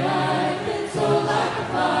been. So like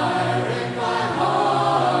fire in my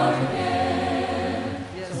heart again.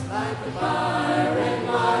 Yes, like fire in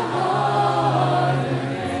my heart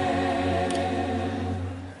again.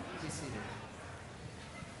 Be seated.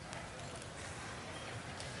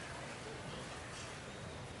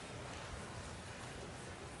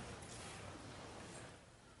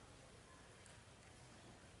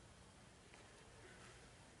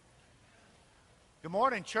 Good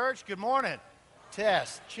morning, church. Good morning.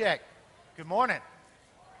 Test, check. Good morning.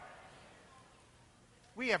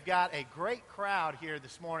 We have got a great crowd here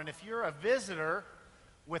this morning. If you're a visitor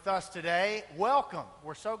with us today, welcome.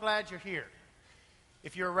 We're so glad you're here.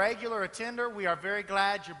 If you're a regular attender, we are very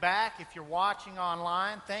glad you're back. If you're watching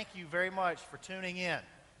online, thank you very much for tuning in.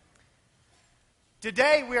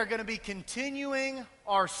 Today, we are going to be continuing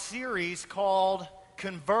our series called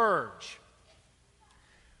Converge.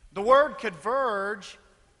 The word converge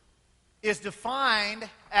is defined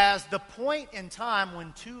as the point in time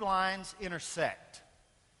when two lines intersect.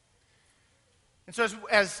 And so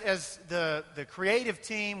as the creative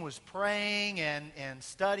team was praying and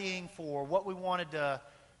studying for what we wanted to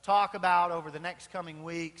talk about over the next coming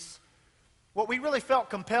weeks, what we really felt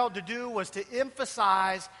compelled to do was to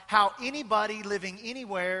emphasize how anybody living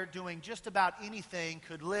anywhere doing just about anything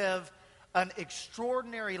could live an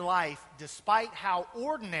extraordinary life despite how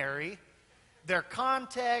ordinary their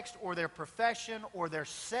context or their profession or their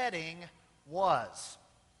setting was.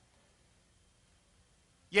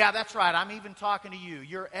 Yeah, that's right. I'm even talking to you.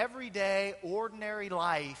 Your everyday, ordinary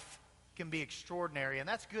life can be extraordinary, and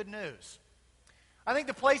that's good news. I think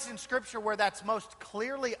the place in Scripture where that's most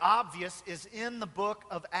clearly obvious is in the book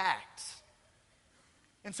of Acts.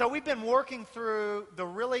 And so we've been working through the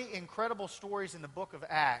really incredible stories in the book of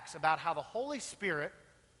Acts about how the Holy Spirit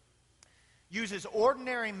uses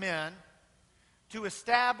ordinary men to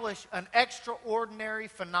establish an extraordinary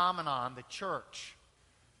phenomenon, the church,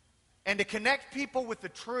 and to connect people with the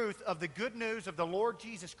truth of the good news of the Lord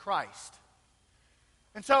Jesus Christ.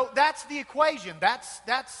 And so that's the equation. That's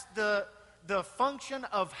the function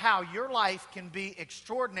of how your life can be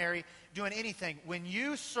extraordinary doing anything. When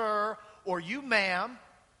you, sir, or you, ma'am,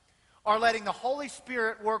 are letting the Holy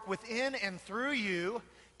Spirit work within and through you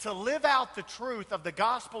to live out the truth of the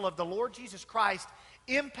gospel of the Lord Jesus Christ,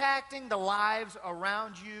 impacting the lives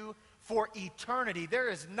around you for eternity. There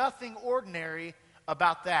is nothing ordinary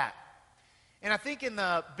about that. And I think in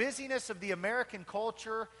the busyness of the American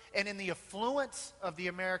culture and in the affluence of the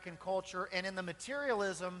American culture and in the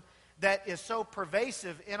materialism that is so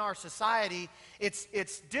pervasive in our society,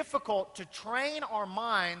 it's difficult to train our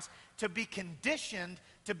minds to be conditioned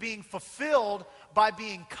to being fulfilled by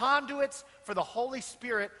being conduits for the Holy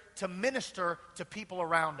Spirit to minister to people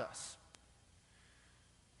around us.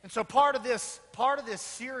 And so part of this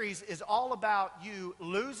series is all about you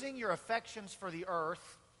losing your affections for the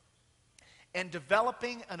earth and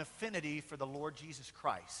developing an affinity for the Lord Jesus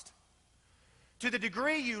Christ. To the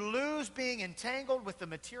degree you lose being entangled with the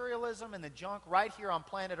materialism and the junk right here on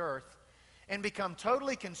planet Earth and become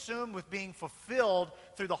totally consumed with being fulfilled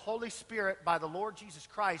through the Holy Spirit by the Lord Jesus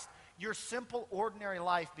Christ, your simple, ordinary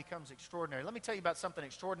life becomes extraordinary. Let me tell you about something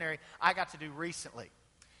extraordinary I got to do recently.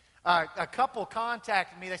 A couple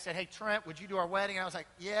contacted me. They said, "Hey, Trent, would you do our wedding?" And I was like,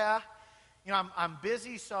 "Yeah. You know, I'm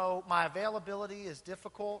busy, so my availability is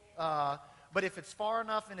difficult. But if it's far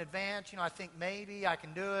enough in advance, I think maybe I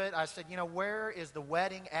can do it." I said, "Where is the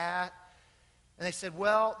wedding at?" And they said,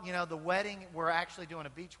 "Well, the wedding, we're actually doing a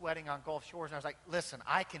beach wedding on Gulf Shores." And I was like, "Listen,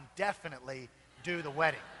 I can definitely do the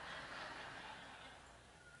wedding."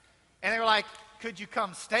 And they were like, "Could you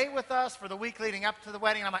come stay with us for the week leading up to the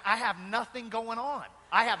wedding?" And I'm like, "I have nothing going on.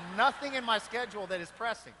 I have nothing in my schedule that is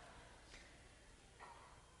pressing."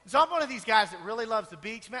 So I'm one of these guys that really loves the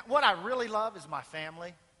beach. Man, what I really love is my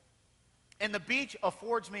family. And the beach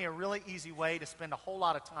affords me a really easy way to spend a whole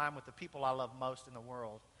lot of time with the people I love most in the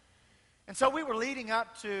world. And so we were leading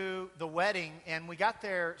up to the wedding, and we got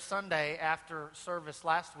there Sunday after service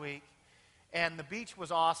last week. And the beach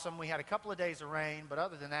was awesome. We had a couple of days of rain, but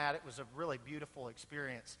other than that, it was a really beautiful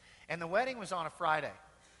experience. And the wedding was on a Friday.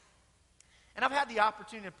 And I've had the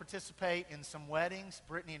opportunity to participate in some weddings.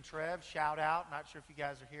 Brittany and Trev, shout out. Not sure if you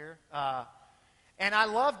guys are here. And I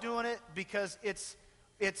love doing it because it's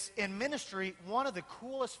in ministry one of the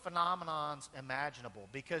coolest phenomenons imaginable,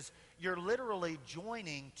 because you're literally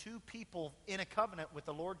joining two people in a covenant with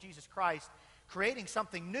the Lord Jesus Christ, creating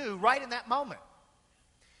something new right in that moment.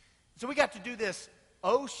 So we got to do this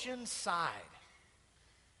oceanside.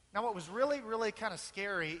 Now, what was really, really kind of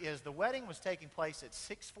scary is the wedding was taking place at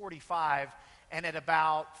 6:45, and at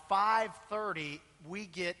about 5:30, we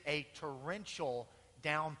get a torrential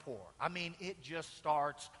downpour. I mean, it just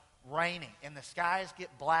starts raining, and the skies get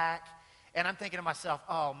black, and I'm thinking to myself,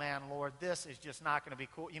 oh, man, Lord, this is just not going to be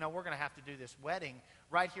cool. You know, we're going to have to do this wedding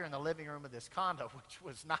right here in the living room of this condo, which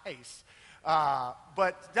was nice,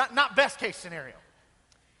 but not best case scenario.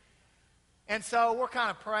 And so we're kind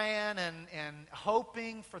of praying and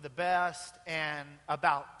hoping for the best. And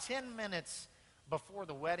about 10 minutes before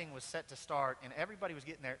the wedding was set to start and everybody was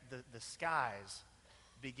getting there, the skies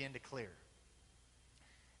began to clear.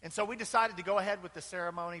 And so we decided to go ahead with the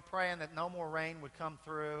ceremony, praying that no more rain would come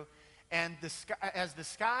through. And as the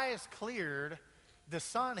skies cleared, the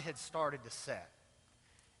sun had started to set.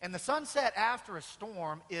 And the sunset after a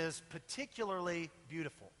storm is particularly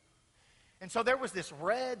beautiful. And so there was this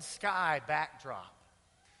red sky backdrop.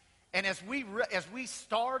 And as we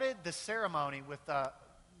started the ceremony with the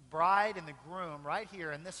bride and the groom right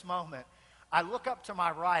here in this moment, I look up to my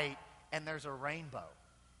right and there's a rainbow.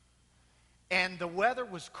 And the weather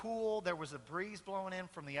was cool. There was a breeze blowing in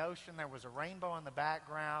from the ocean. There was a rainbow in the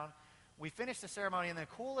background. We finished the ceremony, and the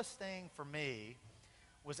coolest thing for me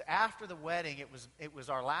was after the wedding, it was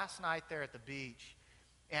our last night there at the beach.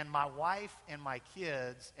 And my wife and my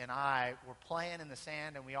kids and I were playing in the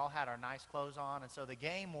sand, and we all had our nice clothes on. And so the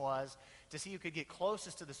game was to see who could get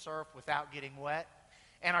closest to the surf without getting wet.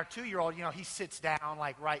 And our 2-year-old, you know, he sits down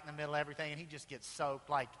like right in the middle of everything, and he just gets soaked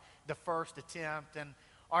like the first attempt. And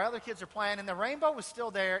our other kids are playing, and the rainbow was still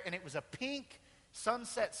there, and it was a pink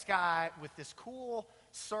sunset sky with this cool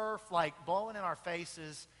surf like blowing in our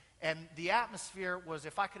faces. And the atmosphere was,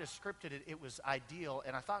 if I could have scripted it, it was ideal.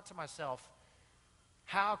 And I thought to myself,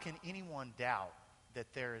 how can anyone doubt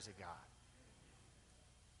that there is a God?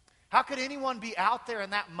 How could anyone be out there in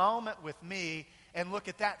that moment with me and look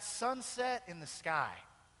at that sunset in the sky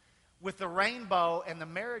with the rainbow and the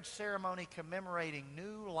marriage ceremony commemorating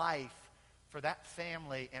new life for that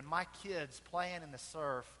family and my kids playing in the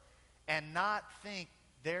surf and not think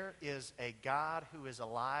there is a God who is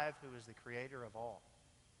alive, who is the creator of all?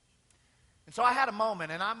 And so I had a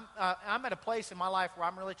moment, and I'm at a place in my life where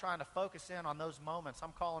I'm really trying to focus in on those moments.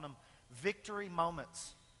 I'm calling them victory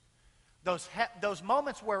moments. Those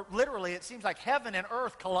moments where literally it seems like heaven and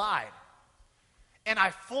earth collide. And I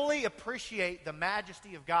fully appreciate the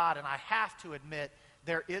majesty of God, and I have to admit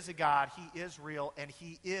there is a God. He is real, and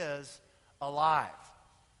He is alive.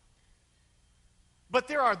 But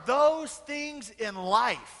there are those things in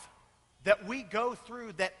life that we go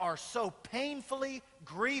through that are so painfully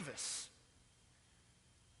grievous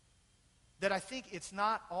that I think it's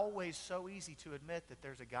not always so easy to admit that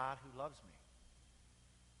there's a God who loves me.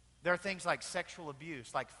 There are things like sexual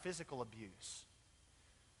abuse, like physical abuse.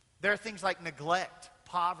 There are things like neglect,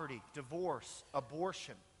 poverty, divorce,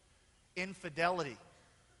 abortion, infidelity.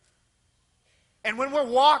 And when we're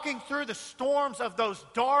walking through the storms of those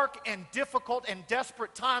dark and difficult and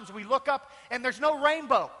desperate times, we look up and there's no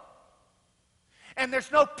rainbow. And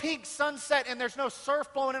there's no pink sunset, and there's no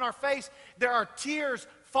surf blowing in our face. There are tears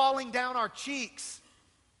falling down our cheeks.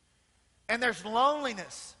 And there's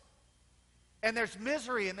loneliness. And there's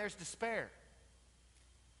misery, and there's despair.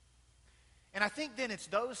 And I think then it's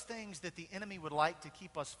those things that the enemy would like to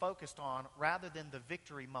keep us focused on rather than the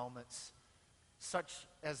victory moments, such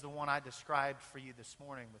as the one I described for you this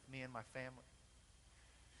morning with me and my family.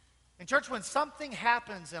 In church, when something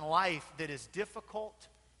happens in life that is difficult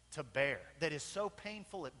to bear, that is so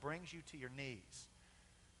painful it brings you to your knees,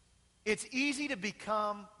 it's easy to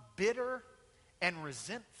become bitter and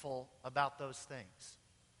resentful about those things.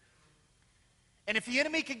 And if the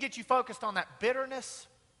enemy can get you focused on that bitterness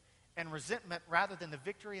and resentment rather than the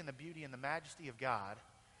victory and the beauty and the majesty of God,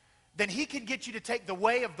 then he can get you to take the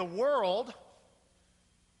way of the world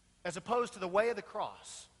as opposed to the way of the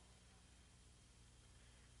cross.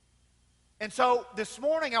 And so this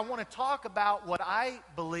morning I want to talk about what I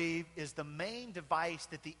believe is the main device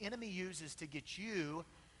that the enemy uses to get you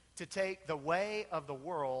to take the way of the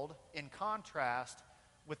world in contrast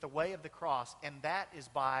with the way of the cross, and that is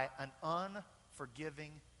by an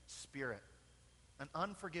unforgiving spirit. An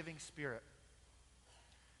unforgiving spirit.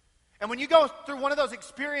 And when you go through one of those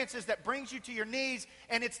experiences that brings you to your knees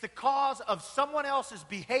and it's the cause of someone else's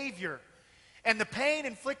behavior and the pain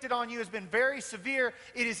inflicted on you has been very severe,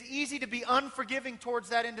 it is easy to be unforgiving towards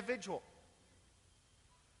that individual.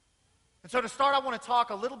 And so to start, I want to talk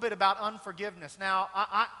a little bit about unforgiveness. Now,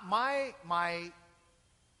 my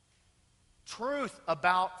truth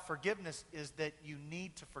about forgiveness is that you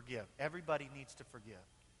need to forgive. Everybody needs to forgive.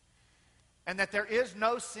 And that there is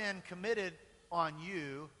no sin committed on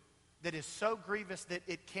you that is so grievous that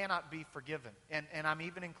it cannot be forgiven. And I'm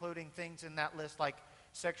even including things in that list like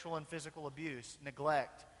sexual and physical abuse,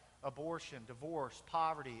 neglect, abortion, divorce,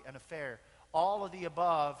 poverty, an affair. All of the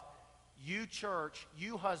above, you church,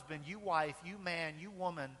 you husband, you wife, you man, you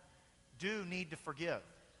woman, do need to forgive.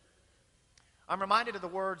 I'm reminded of the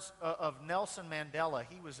words of Nelson Mandela.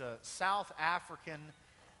 He was a South African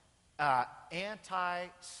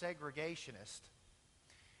anti-segregationist.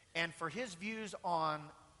 And for his views on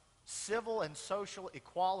civil and social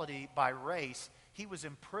equality by race, he was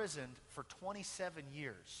imprisoned for 27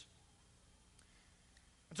 years.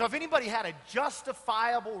 And so if anybody had a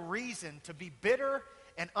justifiable reason to be bitter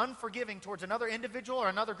and unforgiving towards another individual or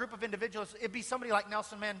another group of individuals, it'd be somebody like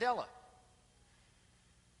Nelson Mandela.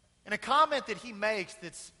 And a comment that he makes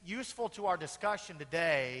that's useful to our discussion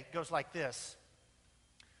today goes like this.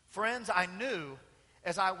 Friends, I knew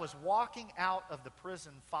as I was walking out of the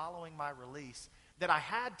prison following my release that I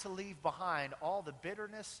had to leave behind all the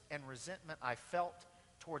bitterness and resentment I felt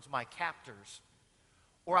towards my captors,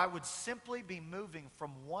 or I would simply be moving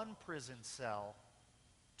from one prison cell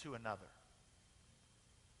to another.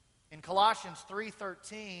 In Colossians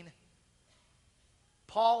 3:13,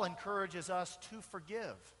 Paul encourages us to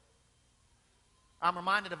forgive. I'm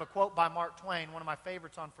reminded of a quote by Mark Twain, one of my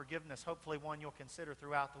favorites on forgiveness, hopefully one you'll consider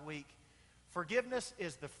throughout the week. Forgiveness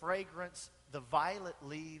is the fragrance the violet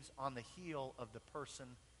leaves on the heel of the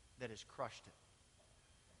person that has crushed it.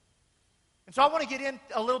 And so I want to get in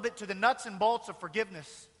a little bit to the nuts and bolts of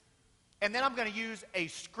forgiveness. And then I'm going to use a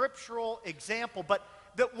scriptural example. But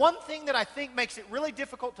the one thing that I think makes it really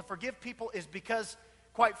difficult to forgive people is because,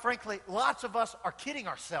 quite frankly, lots of us are kidding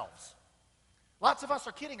ourselves. Lots of us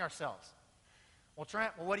are kidding ourselves. Well,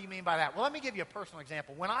 Trent, what do you mean by that? Well, let me give you a personal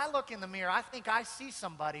example. When I look in the mirror, I think I see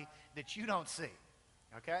somebody that you don't see.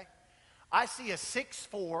 Okay? I see a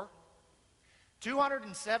 6'4",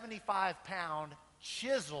 275-pound,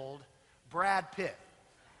 chiseled Brad Pitt.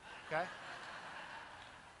 Okay?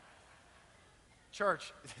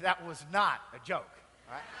 Church, that was not a joke.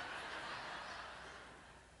 All right?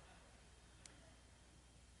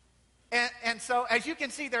 And so, as you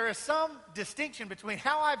can see, there is some distinction between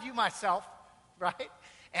how I view myself, right,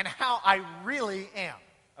 and how I really am.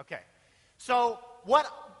 Okay. So,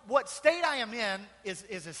 what state I am in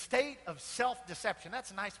is a state of self-deception.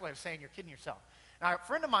 That's a nice way of saying you're kidding yourself. Now, a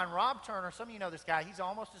friend of mine, Rob Turner, some of you know this guy. He's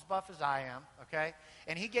almost as buff as I am, okay?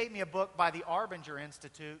 And he gave me a book by the Arbinger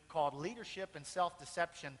Institute called Leadership and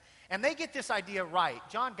Self-Deception. And they get this idea right.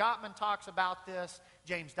 John Gottman talks about this.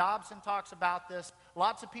 James Dobson talks about this.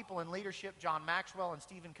 Lots of people in leadership, John Maxwell and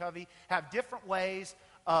Stephen Covey, have different ways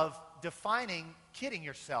of defining kidding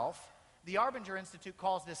yourself. The Arbinger Institute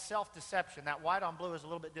calls this self-deception. That white on blue is a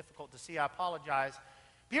little bit difficult to see. I apologize.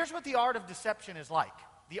 But here's what the art of deception is like.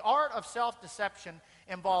 The art of self-deception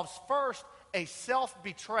involves first a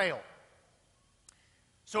self-betrayal.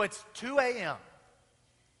 So it's 2 a.m.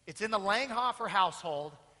 It's in the Langhofer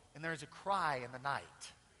household, and there's a cry in the night.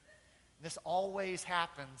 And this always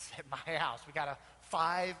happens at my house. We got a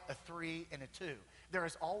 5, a 3, and a 2. There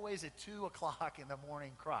is always a 2 o'clock in the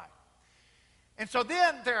morning cry. And so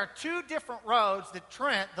then there are 2 different roads that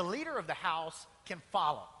Trent, the leader of the house, can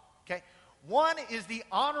follow. Okay? One is the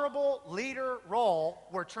honorable leader role,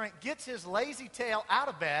 where Trent gets his lazy tail out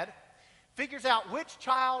of bed, figures out which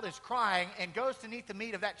child is crying, and goes to meet the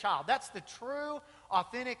need of that child. That's the true,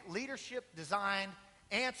 authentic, leadership-designed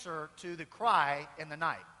answer to the cry in the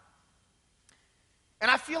night. And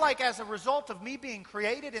I feel like as a result of me being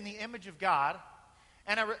created in the image of God,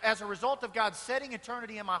 and as a result of God setting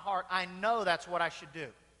eternity in my heart, I know that's what I should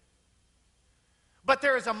do. But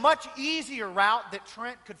there is a much easier route that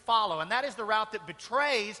Trent could follow, and that is the route that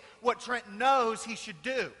betrays what Trent knows he should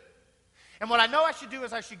do. And what I know I should do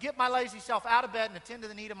is I should get my lazy self out of bed and attend to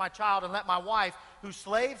the need of my child and let my wife, who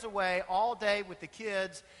slaves away all day with the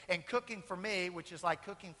kids and cooking for me, which is like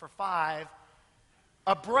cooking for 5,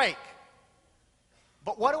 a break.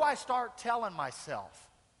 But what do I start telling myself?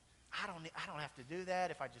 I don't have to do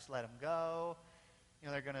that if I just let them go. You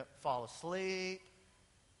know, they're going to fall asleep.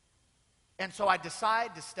 And so I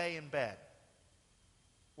decide to stay in bed.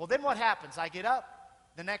 Well, then what happens? I get up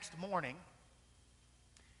the next morning,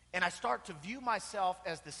 and I start to view myself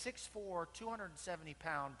as the 6'4",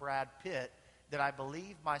 270-pound Brad Pitt that I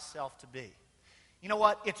believe myself to be. You know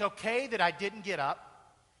what? It's okay that I didn't get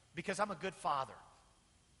up because I'm a good father.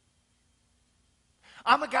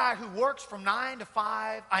 I'm a guy who works from 9 to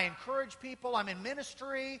 5. I encourage people. I'm in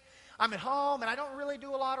ministry. I'm at home, and I don't really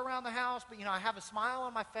do a lot around the house, but, I have a smile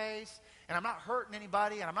on my face, and I'm not hurting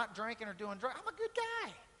anybody, and I'm not drinking or doing drugs. I'm a good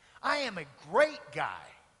guy. I am a great guy.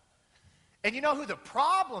 And you know who the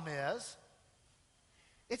problem is?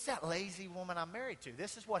 It's that lazy woman I'm married to.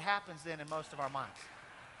 This is what happens then in most of our minds.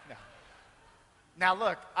 Now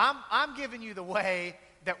look, I'm giving you the way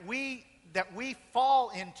that we fall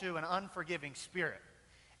into an unforgiving spirit.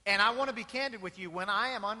 And I want to be candid with you. When I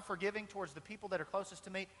am unforgiving towards the people that are closest to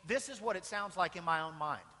me, this is what it sounds like in my own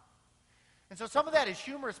mind. And so some of that is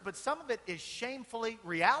humorous, but some of it is shamefully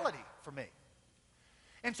reality for me.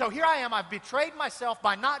 And so here I am. I've betrayed myself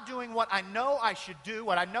by not doing what I know I should do,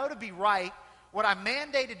 what I know to be right, what I'm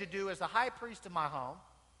mandated to do as the high priest of my home.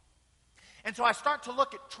 And so I start to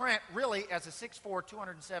look at Trent really as a 6'4",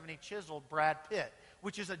 270 chiseled Brad Pitt,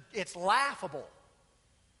 which is it's laughable.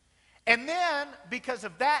 And then, because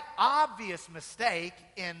of that obvious mistake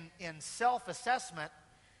in self-assessment,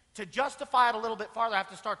 to justify it a little bit farther, I have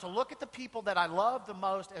to start to look at the people that I love the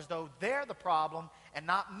most as though they're the problem and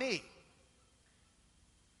not me.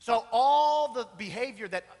 So all the behavior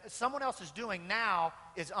that someone else is doing now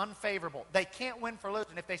is unfavorable. They can't win for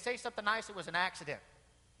losing. If they say something nice, it was an accident.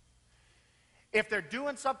 If they're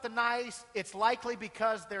doing something nice, it's likely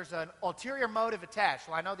because there's an ulterior motive attached.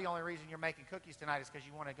 Well, I know the only reason you're making cookies tonight is because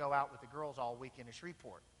you want to go out with the girls all weekend in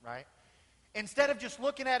Shreveport, right? Instead of just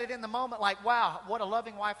looking at it in the moment like, wow, what a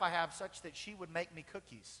loving wife I have such that she would make me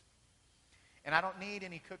cookies. And I don't need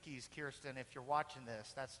any cookies, Kirsten, if you're watching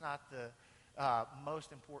this. That's not the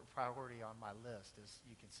most important priority on my list, as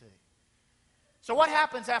you can see. So what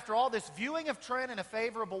happens after all this viewing of Trent in a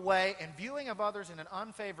favorable way and viewing of others in an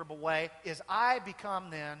unfavorable way is I become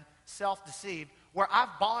then self-deceived, where I've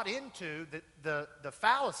bought into the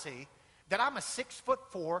fallacy that I'm a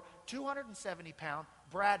 6'4", 270-pound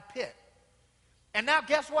Brad Pitt. And now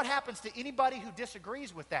guess what happens to anybody who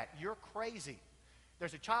disagrees with that? You're crazy.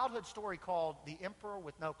 There's a childhood story called The Emperor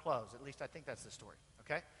with No Clothes. At least I think that's the story,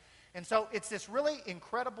 okay? And so it's this really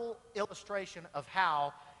incredible illustration of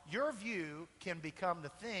how your view can become the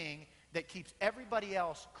thing that keeps everybody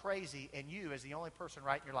else crazy and you as the only person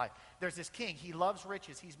right in your life. There's this king. He loves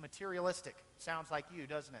riches. He's materialistic. Sounds like you,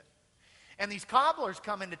 doesn't it? And these cobblers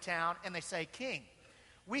come into town and they say, King,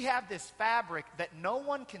 we have this fabric that no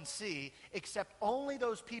one can see except only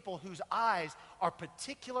those people whose eyes are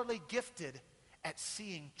particularly gifted at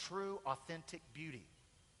seeing true, authentic beauty.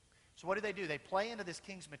 So what do? They play into this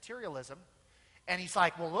king's materialism. And he's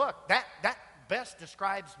like, well, look, that best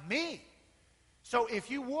describes me. So if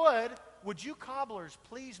you would you cobblers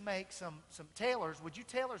please make some tailors, would you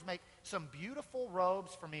tailors make some beautiful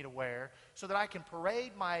robes for me to wear so that I can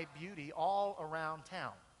parade my beauty all around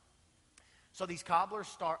town? So these tailors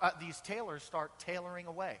start tailoring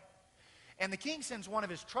away. And the king sends one of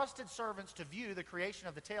his trusted servants to view the creation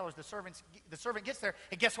of the tailors. The servant gets there,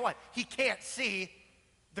 and guess what? He can't see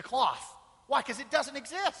the cloth. Why? Because it doesn't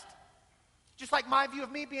exist. Just like my view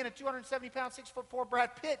of me being a 270-pound, 6'4"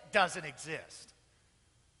 Brad Pitt doesn't exist.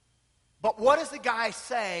 But what does the guy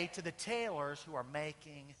say to the tailors who are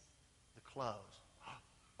making the clothes?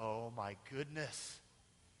 Oh my goodness.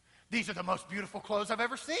 These are the most beautiful clothes I've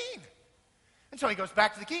ever seen. And so he goes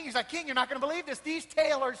back to the king. He's like, King, you're not going to believe this. These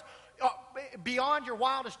tailors, beyond your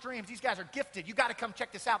wildest dreams, these guys are gifted. You got to come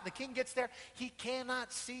check this out. And the king gets there. He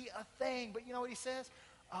cannot see a thing. But you know what he says?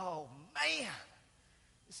 Oh, man.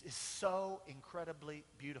 This is so incredibly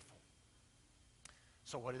beautiful.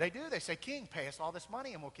 So what do? They say, King, pay us all this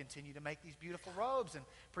money and we'll continue to make these beautiful robes. And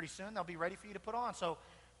pretty soon they'll be ready for you to put on. So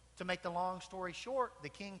to make the long story short, the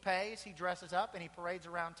king pays, he dresses up, and he parades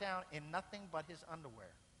around town in nothing but his underwear.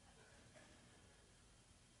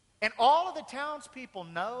 And all of the townspeople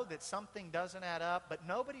know that something doesn't add up, but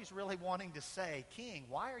nobody's really wanting to say, King,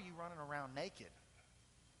 why are you running around naked?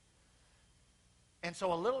 And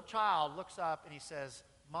so a little child looks up and he says,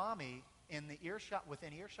 Mommy,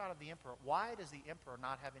 within earshot of the emperor, why does the emperor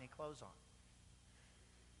not have any clothes on?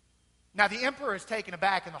 Now the emperor is taken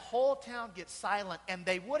aback and the whole town gets silent, and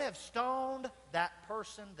they would have stoned that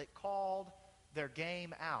person that called their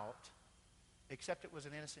game out, except it was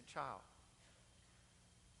an innocent child.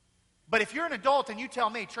 But if you're an adult and you tell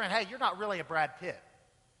me, Trent, hey, you're not really a Brad Pitt,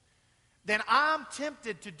 then I'm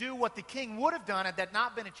tempted to do what the king would have done had that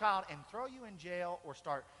not been a child and throw you in jail or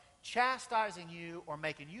start chastising you or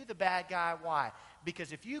making you the bad guy. Why?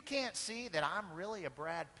 Because if you can't see that I'm really a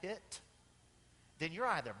Brad Pitt, then you're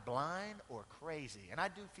either blind or crazy. And I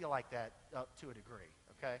do feel like that to a degree,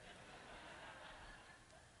 okay?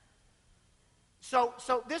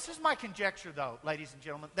 So this is my conjecture, though, ladies and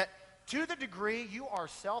gentlemen, that to the degree you are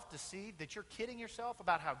self-deceived, that you're kidding yourself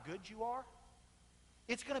about how good you are,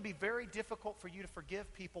 it's going to be very difficult for you to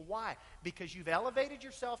forgive people. Why? Because you've elevated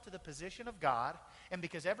yourself to the position of God, and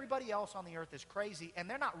because everybody else on the earth is crazy, and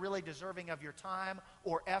they're not really deserving of your time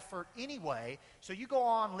or effort anyway, so you go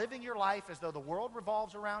on living your life as though the world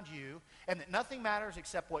revolves around you, and that nothing matters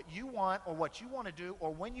except what you want or what you want to do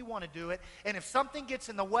or when you want to do it, and if something gets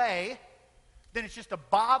in the way, then it's just a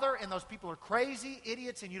bother, and those people are crazy,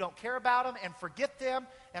 idiots, and you don't care about them, and forget them,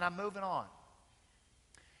 and I'm moving on.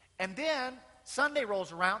 And then Sunday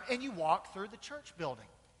rolls around, and you walk through the church building,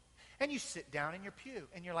 and you sit down in your pew,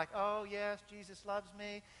 and you're like, oh, yes, Jesus loves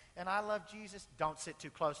me, and I love Jesus. Don't sit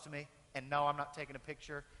too close to me, and no, I'm not taking a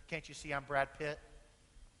picture. Can't you see I'm Brad Pitt?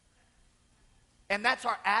 And that's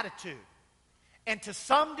our attitude. And to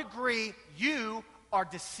some degree, you are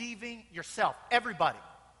deceiving yourself, everybody.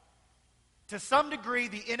 To some degree,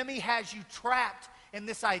 the enemy has you trapped in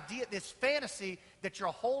this idea, this fantasy that you're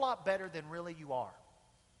a whole lot better than really you are.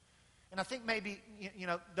 And I think maybe,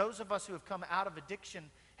 those of us who have come out of addiction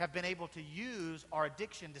have been able to use our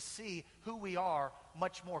addiction to see who we are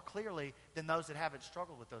much more clearly than those that haven't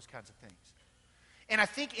struggled with those kinds of things. And I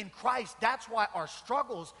think in Christ, that's why our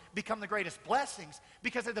struggles become the greatest blessings,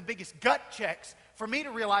 because they're the biggest gut checks for me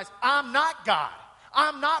to realize I'm not God.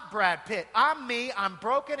 I'm not Brad Pitt. I'm me. I'm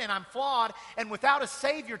broken and I'm flawed. And without a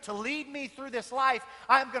Savior to lead me through this life,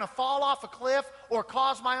 I'm going to fall off a cliff or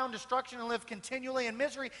cause my own destruction and live continually in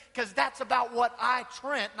misery, because that's about what I,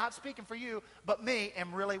 Trent, not speaking for you, but me,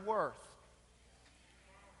 am really worth.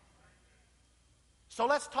 So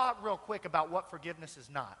let's talk real quick about what forgiveness is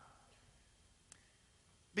not.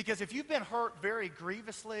 Because if you've been hurt very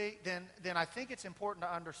grievously, then I think it's important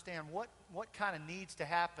to understand what kind of needs to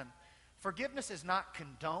happen. Forgiveness is not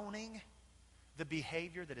condoning the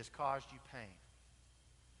behavior that has caused you pain.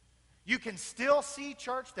 You can still see,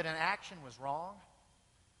 church, that an action was wrong,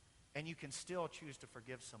 and you can still choose to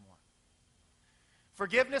forgive someone.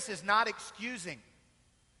 Forgiveness is not excusing.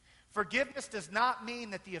 Forgiveness does not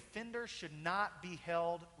mean that the offender should not be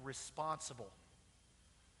held responsible.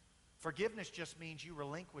 Forgiveness just means you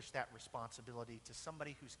relinquish that responsibility to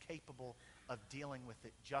somebody who's capable of dealing with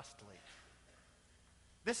it justly.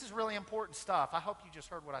 This is really important stuff. I hope you just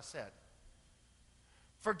heard what I said.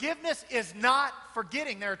 Forgiveness is not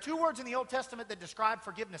forgetting. There are two words in the Old Testament that describe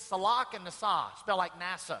forgiveness, salak and nasa, spelled like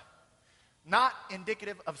NASA. Not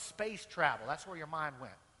indicative of space travel. That's where your mind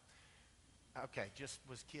went. Okay, just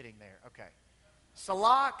was kidding there. Okay.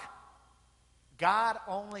 Salak, God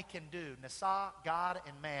only can do. Nasa, God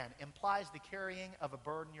and man, implies the carrying of a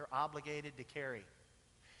burden you're obligated to carry.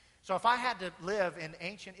 So if I had to live in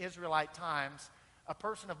ancient Israelite times, a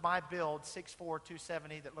person of my build, 6'4",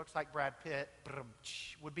 270, that looks like Brad Pitt,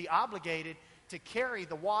 would be obligated to carry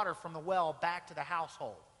the water from the well back to the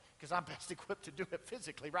household, because I'm best equipped to do it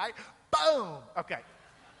physically, right? Boom! Okay.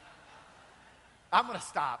 I'm going to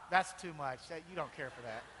stop. That's too much. You don't care for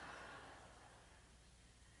that.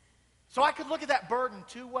 So I could look at that burden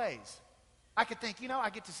two ways. I could think, I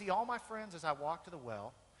get to see all my friends as I walk to the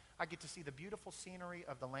well. I get to see the beautiful scenery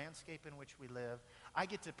of the landscape in which we live. I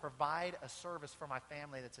get to provide a service for my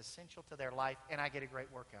family that's essential to their life, and I get a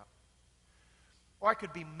great workout. Or I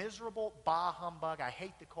could be miserable, bah humbug. I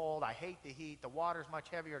hate the cold. I hate the heat. The water's much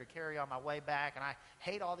heavier to carry on my way back, and I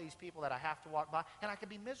hate all these people that I have to walk by, and I could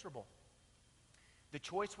be miserable. The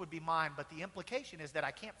choice would be mine, but the implication is that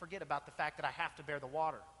I can't forget about the fact that I have to bear the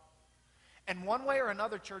water. And one way or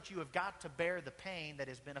another, church, you have got to bear the pain that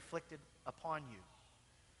has been afflicted upon you.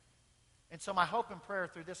 And so my hope and prayer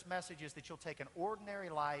through this message is that you'll take an ordinary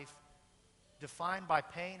life defined by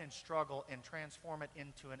pain and struggle and transform it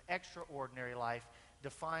into an extraordinary life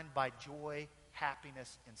defined by joy,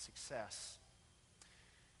 happiness, and success.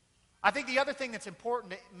 I think the other thing that's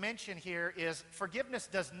important to mention here is forgiveness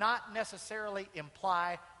does not necessarily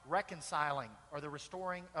imply reconciling or the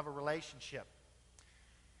restoring of a relationship.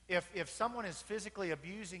 If someone is physically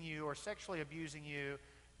abusing you or sexually abusing you,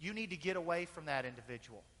 you need to get away from that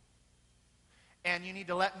individual. And you need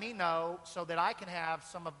to let me know so that I can have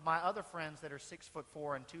some of my other friends that are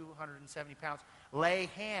 6'4" and 270 pounds lay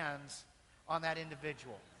hands on that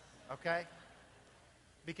individual, okay?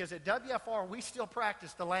 Because at WFR, we still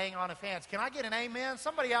practice the laying on of hands. Can I get an amen?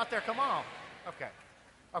 Somebody out there, come on.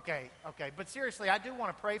 Okay. But seriously, I do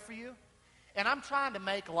want to pray for you. And I'm trying to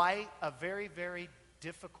make light a very, very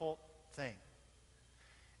difficult thing.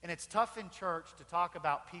 And it's tough in church to talk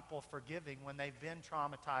about people forgiving when they've been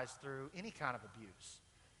traumatized through any kind of abuse.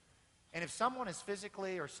 And if someone has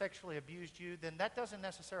physically or sexually abused you, then that doesn't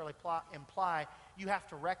necessarily imply you have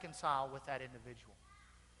to reconcile with that individual.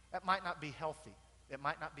 That might not be healthy. It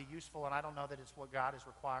might not be useful, and I don't know that it's what God is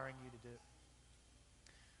requiring you to do.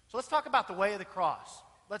 So let's talk about the way of the cross.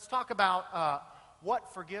 Let's talk about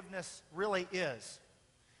what forgiveness really is.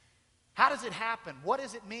 How does it happen? What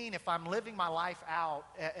does it mean if I'm living my life out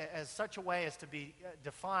as such a way as to be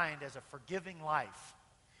defined as a forgiving life?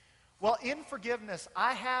 Well, in forgiveness,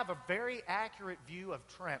 I have a very accurate view of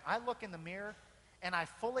Trent. I look in the mirror, and I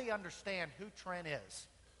fully understand who Trent is.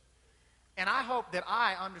 And I hope that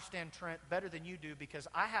I understand Trent better than you do, because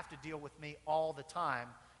I have to deal with me all the time,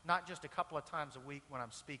 not just a couple of times a week when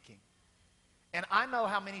I'm speaking. And I know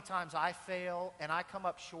how many times I fail, and I come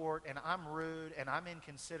up short, and I'm rude, and I'm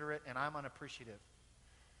inconsiderate, and I'm unappreciative.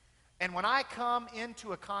 And when I come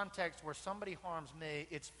into a context where somebody harms me,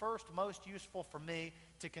 it's first most useful for me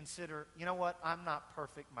to consider, you know what, I'm not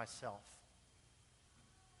perfect myself.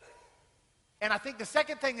 And I think the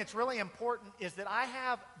second thing that's really important is that I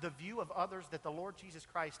have the view of others that the Lord Jesus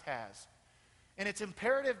Christ has. And it's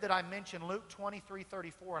imperative that I mention Luke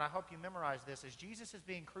 23:34, and I hope you memorize this. As Jesus is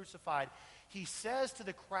being crucified, he says to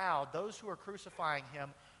the crowd, those who are crucifying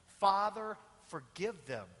him, "Father, forgive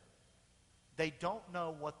them. They don't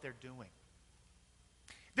know what they're doing."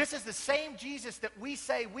 This is the same Jesus that we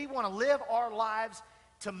say we want to live our lives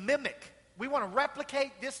to mimic. We want to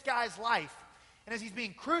replicate this guy's life. And as he's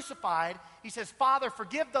being crucified, he says, "Father,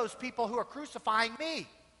 forgive those people who are crucifying me."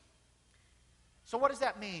 So what does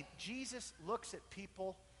that mean? Jesus looks at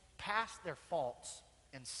people past their faults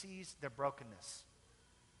and sees their brokenness.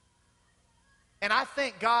 And I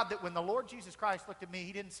thank God that when the Lord Jesus Christ looked at me,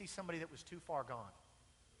 he didn't see somebody that was too far gone.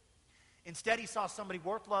 Instead, he saw somebody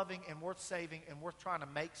worth loving and worth saving and worth trying to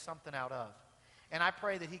make something out of. And I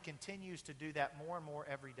pray that he continues to do that more and more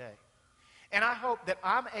every day. And I hope that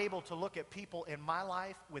I'm able to look at people in my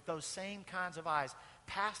life with those same kinds of eyes,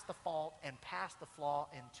 past the fault and past the flaw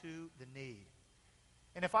and to the need.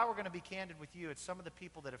 And if I were going to be candid with you, it's some of the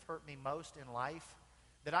people that have hurt me most in life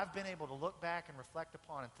that I've been able to look back and reflect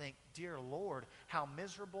upon and think, dear Lord, how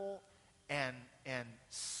miserable and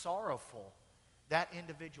sorrowful that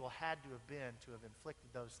individual had to have been to have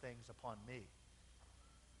inflicted those things upon me.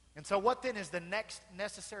 And so what then is the next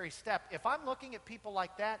necessary step? If I'm looking at people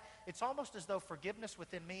like that, it's almost as though forgiveness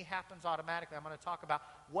within me happens automatically. I'm going to talk about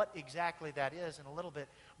what exactly that is in a little bit.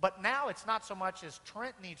 But now it's not so much as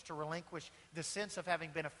Trent needs to relinquish the sense of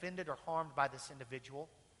having been offended or harmed by this individual,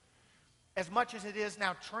 as much as it is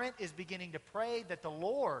now Trent is beginning to pray that the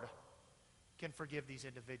Lord can forgive these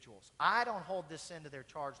individuals. I don't hold this sin to their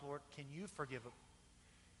charge, Lord. Can you forgive them?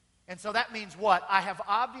 And so that means what? I have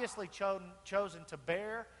obviously chosen to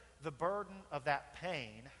bear the burden of that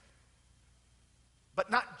pain,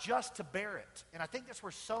 but not just to bear it. And I think that's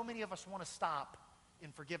where so many of us want to stop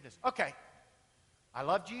in forgiveness. Okay, I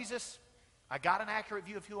love Jesus. I got an accurate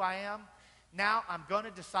view of who I am. Now I'm going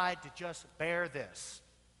to decide to just bear this.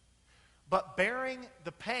 But bearing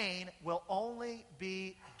the pain will only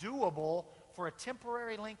be doable for a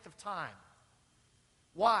temporary length of time.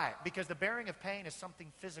 Why? Because the bearing of pain is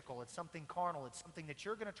something physical. It's something carnal. It's something that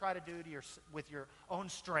you're going to try to do with your own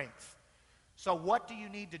strength. So what do you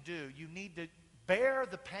need to do? You need to bear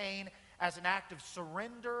the pain as an act of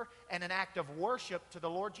surrender and an act of worship to the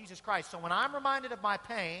Lord Jesus Christ. So when I'm reminded of my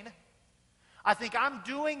pain, I think I'm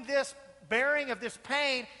doing this bearing of this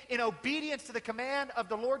pain in obedience to the command of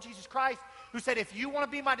the Lord Jesus Christ, who said, if you want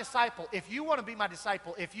to be my disciple, if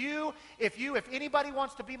anybody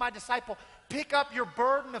wants to be my disciple, pick up your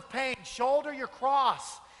burden of pain, shoulder your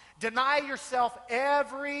cross, deny yourself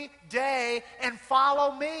every day, and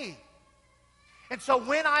follow me. And so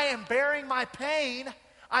when I am bearing my pain,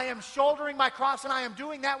 I am shouldering my cross, and I am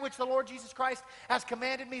doing that which the Lord Jesus Christ has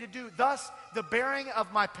commanded me to do. Thus, the bearing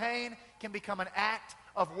of my pain can become an act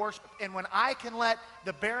of worship. And when I can let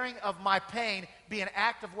the bearing of my pain be an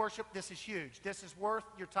act of worship, this is huge. This is worth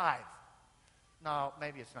your tithe. No,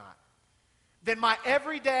 maybe it's not. Then my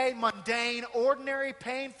everyday, mundane, ordinary,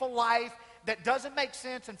 painful life that doesn't make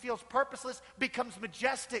sense and feels purposeless becomes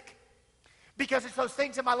majestic. Because it's those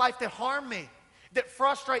things in my life that harm me, that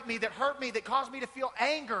frustrate me, that hurt me, that cause me to feel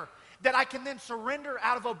anger, that I can then surrender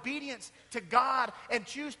out of obedience to God and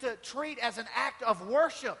choose to treat as an act of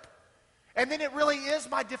worship. And then it really is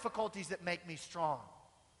my difficulties that make me strong.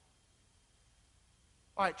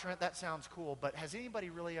 All right, Trent, that sounds cool, but has anybody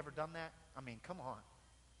really ever done that? I mean, come on.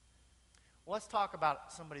 Well, let's talk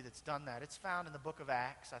about somebody that's done that. It's found in the book of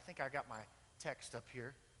Acts. I think I got my text up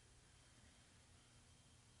here.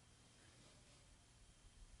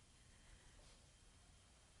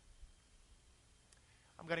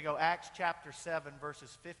 I'm going to go Acts chapter 7,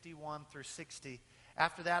 verses 51 through 60.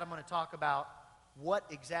 After that, I'm going to talk about what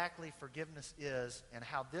exactly forgiveness is and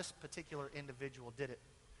how this particular individual did it.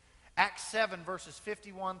 Acts 7, verses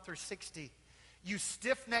 51 through 60. You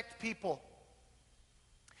stiff-necked people,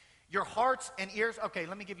 your hearts and ears. Okay,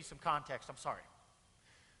 let me give you some context. I'm sorry.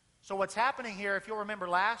 So what's happening here, if you'll remember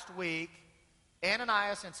last week,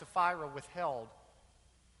 Ananias and Sapphira withheld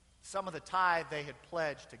some of the tithe they had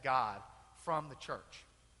pledged to God from the church.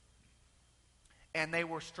 And they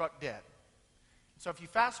were struck dead. So if you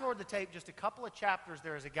fast forward the tape just a couple of chapters,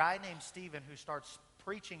 there is a guy named Stephen who starts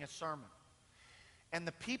preaching a sermon. And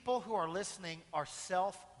the people who are listening are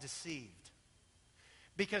self-deceived.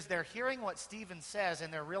 Because they're hearing what Stephen says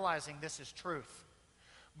and they're realizing this is truth.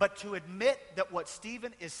 But to admit that what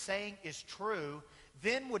Stephen is saying is true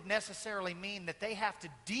then would necessarily mean that they have to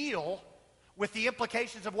deal with the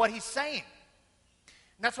implications of what he's saying.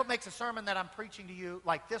 And that's what makes a sermon that I'm preaching to you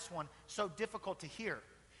like this one so difficult to hear.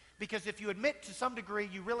 Because if you admit to some degree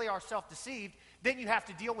you really are self-deceived, then you have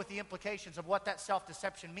to deal with the implications of what that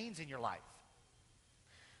self-deception means in your life.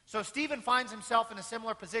 So Stephen finds himself in a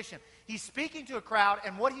similar position. He's speaking to a crowd,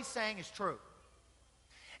 and what he's saying is true.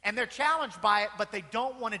 And they're challenged by it, but they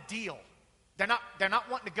don't want to deal. They're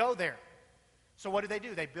not wanting to go there. So what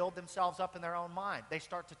do? They build themselves up in their own mind. They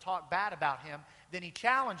start to talk bad about him. Then he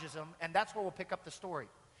challenges them, and that's where we'll pick up the story.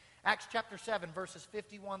 Acts chapter 7, verses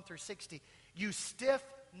 51 through 60. You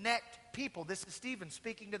stiff-necked people. This is Stephen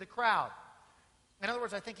speaking to the crowd. In other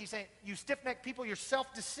words, I think he's saying, you stiff-necked people, you're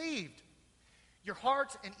self-deceived. Your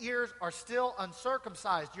hearts and ears are still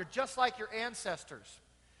uncircumcised. You're just like your ancestors.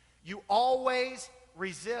 You always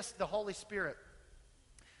resist the Holy Spirit.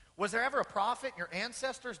 Was there ever a prophet your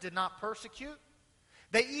ancestors did not persecute?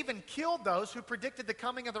 They even killed those who predicted the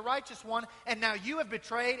coming of the righteous one, and now you have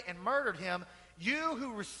betrayed and murdered him, you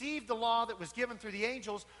who received the law that was given through the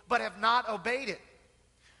angels, but have not obeyed it.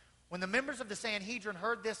 When the members of the Sanhedrin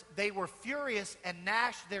heard this, they were furious and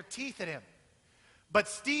gnashed their teeth at him. But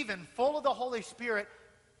Stephen, full of the Holy Spirit,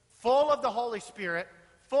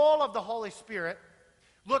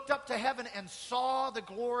 looked up to heaven and saw the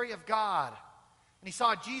glory of God. And he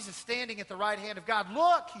saw Jesus standing at the right hand of God.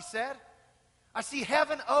 Look, he said, I see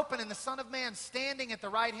heaven open and the Son of Man standing at the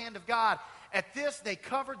right hand of God. At this, they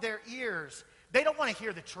covered their ears. They don't want to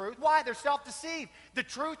hear the truth. Why? They're self-deceived. The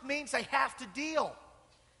truth means they have to deal.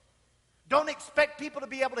 Don't expect people to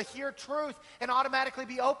be able to hear truth and automatically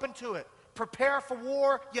be open to it. Prepare for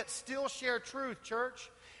war, yet still share truth, church.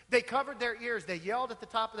 They covered their ears. They yelled at the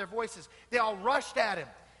top of their voices. They all rushed at him.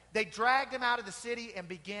 They dragged him out of the city and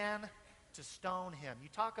began to stone him. You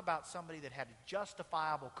talk about somebody that had a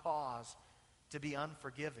justifiable cause to be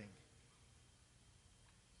unforgiving.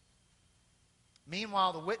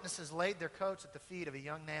 Meanwhile, the witnesses laid their coats at the feet of a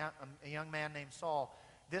young man named Saul.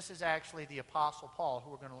 This is actually the Apostle Paul,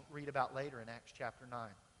 who we're going to read about later in Acts chapter 9.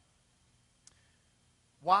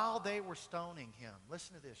 While they were stoning him,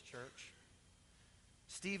 listen to this, church.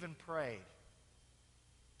 Stephen prayed,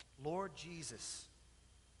 Lord Jesus,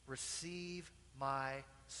 receive my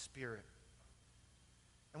spirit.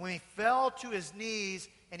 And when he fell to his knees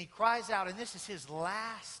and he cries out, and this is his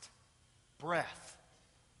last breath.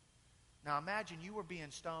 Now imagine you were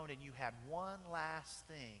being stoned and you had one last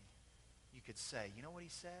thing you could say. You know what he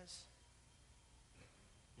says?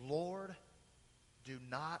 Lord, do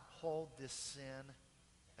not hold this sin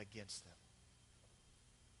against them.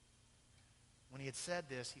 When he had said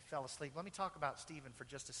this, he fell asleep. Let me talk about Stephen for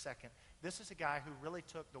just a second. This is a guy who really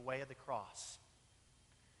took the way of the cross.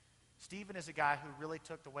 Stephen is a guy who really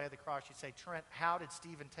took the way of the cross. You say, Trent, how did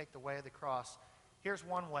Stephen take the way of the cross? Here's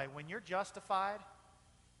one way. When you're justified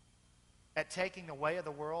at taking the way of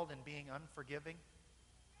the world and being unforgiving,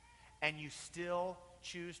 and you still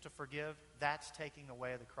choose to forgive, that's taking the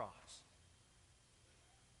way of the cross.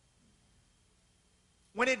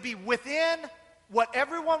 When it'd be within what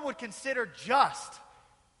everyone would consider just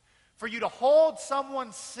for you to hold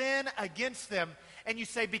someone's sin against them, and you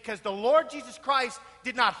say, because the Lord Jesus Christ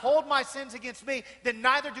did not hold my sins against me, then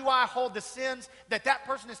neither do I hold the sins that that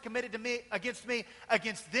person has committed to me, against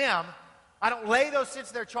them. I don't lay those sins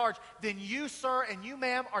to their charge. Then you, sir, and you,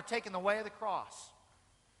 ma'am, are taking the way of the cross.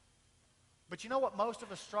 But you know what most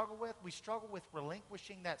of us struggle with? We struggle with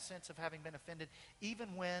relinquishing that sense of having been offended,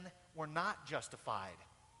 even when we're not justified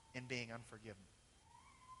in being unforgiven.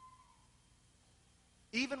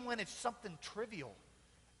 Even when it's something trivial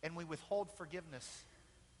and we withhold forgiveness,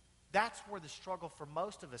 that's where the struggle for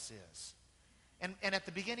most of us is. And at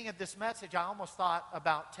the beginning of this message, I almost thought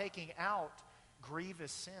about taking out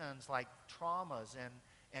grievous sins like traumas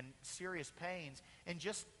and serious pains and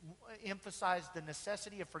just emphasize the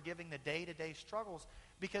necessity of forgiving the day-to-day struggles.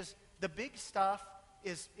 Because the big stuff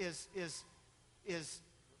is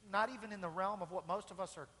not even in the realm of what most of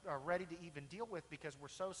us are ready to even deal with, because we're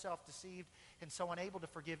so self-deceived and so unable to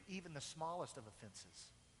forgive even the smallest of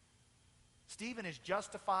offenses. Stephen is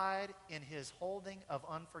justified in his holding of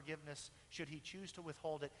unforgiveness should he choose to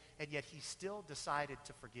withhold it, and yet he still decided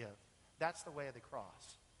to forgive. That's the way of the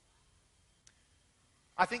cross.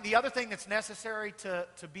 I think the other thing that's necessary to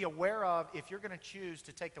be aware of if you're going to choose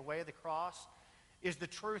to take the way of the cross is the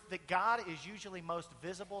truth that God is usually most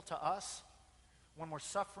visible to us when we're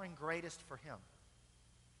suffering greatest for Him.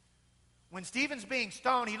 When Stephen's being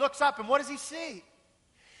stoned, he looks up and what does he see?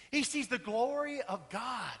 He sees the glory of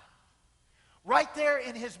God. Right there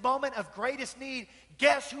in his moment of greatest need,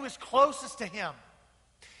 guess who is closest to him?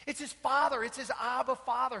 It's his Father. It's his Abba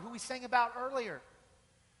Father, who we sang about earlier.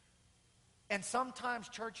 And sometimes,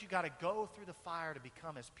 church, you got to go through the fire to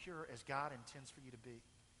become as pure as God intends for you to be.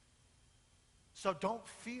 So don't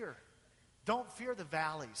fear. Don't fear the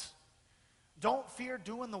valleys. Don't fear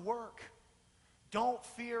doing the work. Don't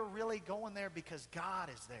fear really going there, because God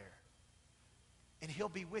is there. And He'll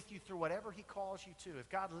be with you through whatever He calls you to. If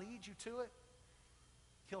God leads you to it,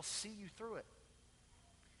 He'll see you through it.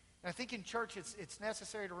 And I think in church it's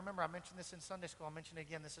necessary to remember, I mentioned this in Sunday school, I'll mention it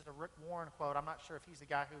again, this is a Rick Warren quote. I'm not sure if he's the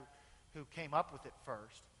guy who came up with it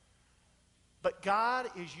first. But God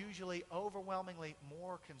is usually overwhelmingly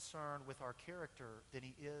more concerned with our character than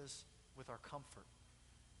He is with our comfort.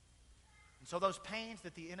 And so those pains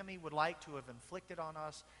that the enemy would like to have inflicted on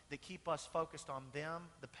us, that keep us focused on them,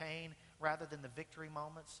 the pain, rather than the victory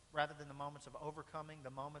moments, rather than the moments of overcoming, the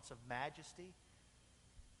moments of majesty.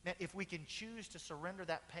 Now, if we can choose to surrender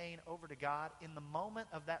that pain over to God, in the moment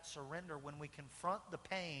of that surrender, when we confront the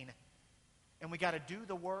pain and we got to do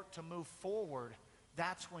the work to move forward,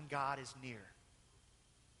 that's when God is near.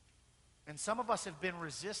 And some of us have been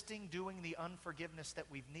resisting doing the unforgiveness that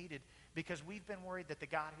we've needed because we've been worried that the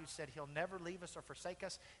God who said He'll never leave us or forsake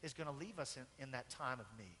us is going to leave us in that time of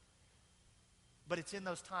need. But it's in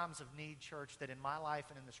those times of need, church, that in my life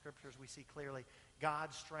and in the Scriptures we see clearly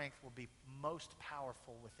God's strength will be most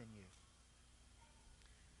powerful within you.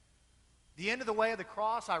 The end of the way of the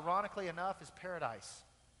cross, ironically enough, is paradise.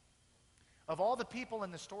 Of all the people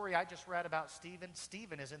in the story I just read about Stephen,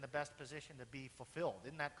 Stephen is in the best position to be fulfilled.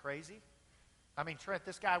 Isn't that crazy? I mean, Trent,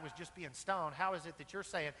 this guy was just being stoned. How is it that you're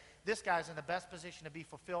saying this guy's in the best position to be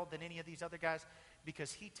fulfilled than any of these other guys?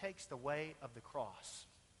 Because he takes the way of the cross.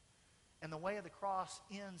 And the way of the cross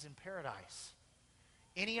ends in paradise.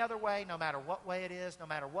 Any other way, no matter what way it is, no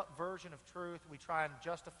matter what version of truth we try and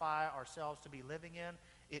justify ourselves to be living in,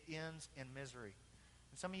 it ends in misery.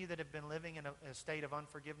 And some of you that have been living in a state of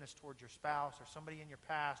unforgiveness towards your spouse or somebody in your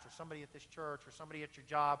past or somebody at this church or somebody at your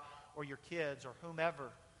job or your kids or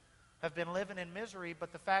whomever have been living in misery,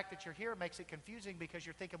 but the fact that you're here makes it confusing because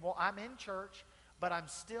you're thinking, well, I'm in church, but I'm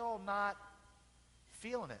still not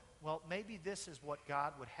feeling it. Well, maybe this is what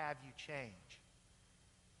God would have you change.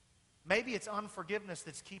 Maybe it's unforgiveness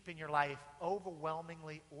that's keeping your life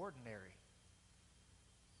overwhelmingly ordinary.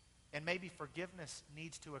 And maybe forgiveness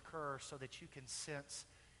needs to occur so that you can sense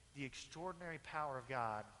the extraordinary power of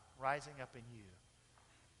God rising up in you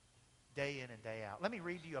day in and day out. Let me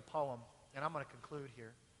read to you a poem, and I'm going to conclude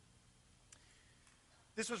here.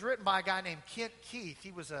 This was written by a guy named Kent Keith.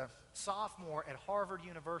 He was a sophomore at Harvard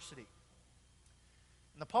University.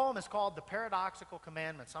 And the poem is called The Paradoxical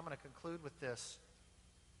Commandments. I'm going to conclude with this.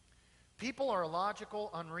 People are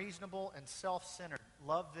illogical, unreasonable, and self-centered.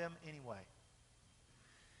 Love them anyway.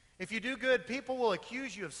 If you do good, people will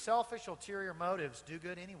accuse you of selfish, ulterior motives. Do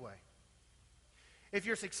good anyway. If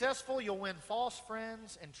you're successful, you'll win false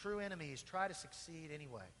friends and true enemies. Try to succeed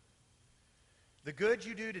anyway. The good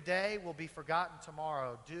you do today will be forgotten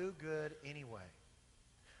tomorrow. Do good anyway.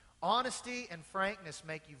 Honesty and frankness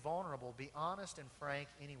make you vulnerable. Be honest and frank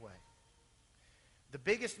anyway. The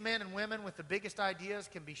biggest men and women with the biggest ideas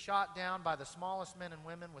can be shot down by the smallest men and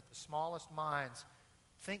women with the smallest minds.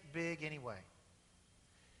 Think big anyway.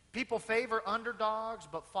 People favor underdogs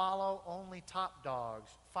but follow only top dogs.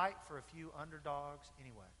 Fight for a few underdogs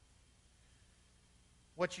anyway.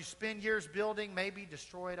 What you spend years building may be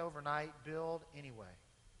destroyed overnight. Build anyway.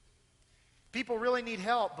 People really need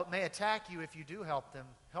help but may attack you if you do help them.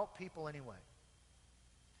 Help people anyway.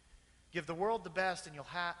 Give the world the best and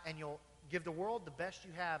you'll give the world the best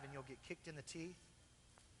you have and you'll get kicked in the teeth.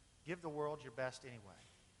 Give the world your best anyway.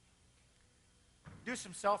 Do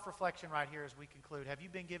some self-reflection right here as we conclude. Have you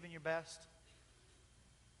been giving your best?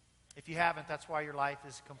 If you haven't, that's why your life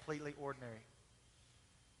is completely ordinary.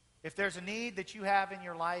 If there's a need that you have in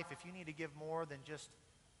your life, if you need to give more than just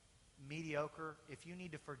mediocre, if you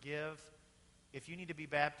need to forgive If you need to be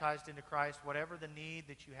baptized into Christ, whatever the need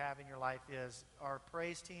that you have in your life is, our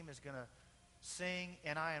praise team is going to sing,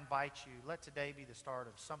 and I invite you, let today be the start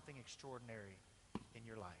of something extraordinary in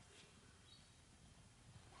your life.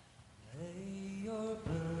 Lay your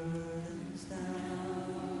burdens down.